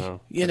 Maybe,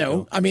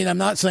 I mean, I'm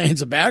not saying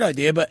it's a bad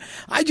idea, but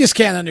I just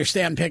can't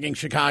understand picking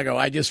Chicago.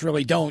 I just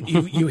really don't.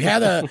 You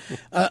had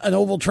an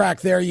oval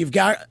track there. You've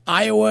got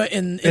Iowa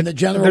in the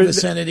general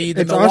vicinity.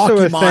 The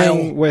Milwaukee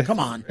Mile. Come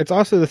on. It's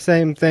also the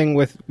same thing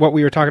with what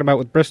we were talking about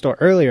with Bristol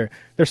earlier.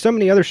 There's so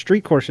many other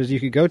street courses you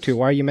could go to.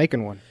 Why are you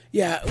making one?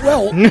 Yeah,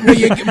 well,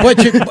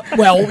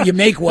 you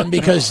make one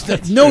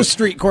because no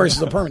street course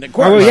is a permanent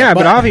course. Oh, well, yeah,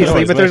 but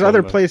obviously, there's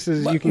other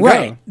places you can go.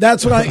 Right,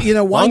 that's what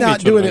why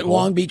not do it at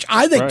Long Beach?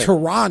 I think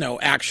Toronto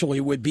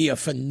actually would be a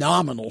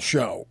phenomenal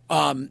show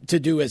to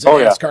do as a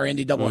NASCAR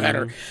Indy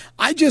doubleheader.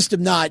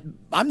 Mm-hmm.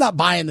 I'm not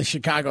buying the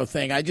Chicago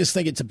thing. I just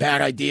think it's a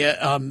bad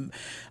idea.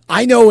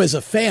 I know as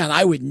a fan,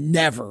 I would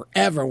never,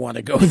 ever want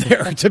to go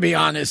there, to be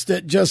honest.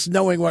 Just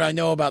knowing what I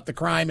know about the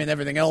crime and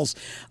everything else,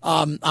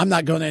 I'm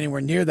not going anywhere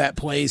near that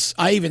place.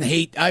 I've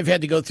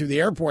had to go through the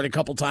airport a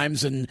couple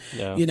times, and,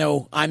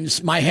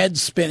 my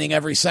head's spinning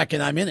every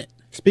second I'm in it.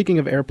 Speaking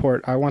of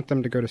airport, I want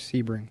them to go to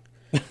Sebring.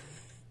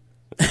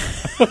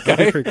 Okay.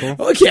 That'd be pretty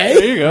cool. Okay.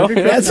 There you go.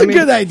 That's a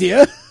good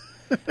idea.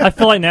 I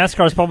feel like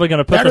NASCAR is probably going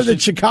to better than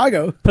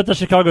Chicago. Put the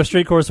Chicago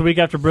street course a week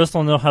after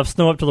Bristol, and they'll have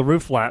snow up to the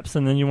roof flaps,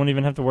 and then you won't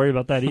even have to worry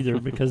about that either.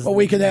 Because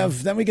we could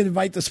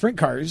invite the sprint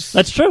cars.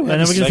 That's true, and then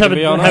we can just have a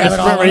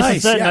sprint race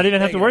instead, not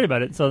even have to worry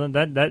about it. So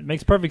that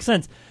makes perfect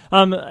sense.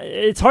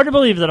 It's hard to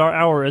believe that our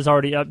hour is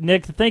already up.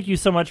 Nick, thank you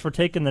so much for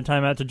taking the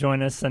time out to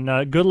join us,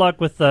 and good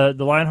luck with the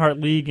Lionheart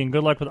League, and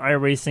good luck with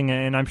iRacing,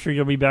 and I'm sure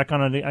you'll be back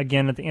on it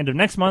again at the end of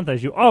next month,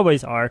 as you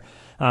always are.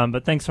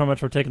 But thanks so much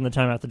for taking the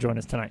time out to join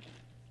us tonight.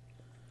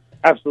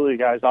 Absolutely,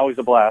 guys. Always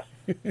a blast.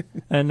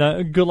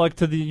 And good luck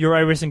to your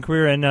iRacing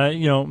career, and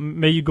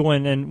may you go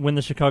in and win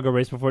the Chicago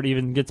race before it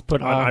even gets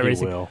put on iRacing.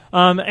 He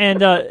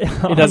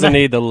will. He doesn't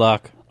need the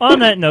luck. On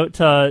that note,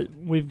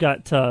 we've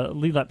got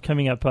Lead Lap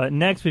coming up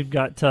next. We've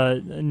got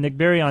Nick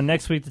Berry on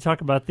next week to talk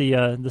about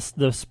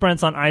the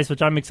sprints on ice,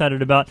 which I'm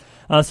excited about.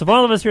 So for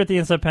all of us here at the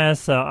Inside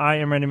Pass, I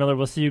am Randy Miller.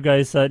 We'll see you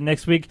guys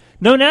next week.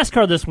 No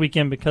NASCAR this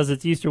weekend because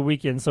it's Easter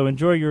weekend, so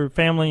enjoy your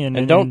family.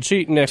 And don't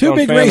cheat, Nick. Two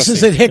big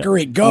races at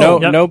Hickory. Go.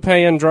 No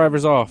paying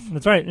drivers off.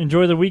 That's right.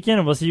 Enjoy the weekend,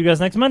 and we'll see you guys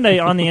next Monday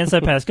on the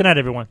Inside Pass. Good night,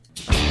 everyone.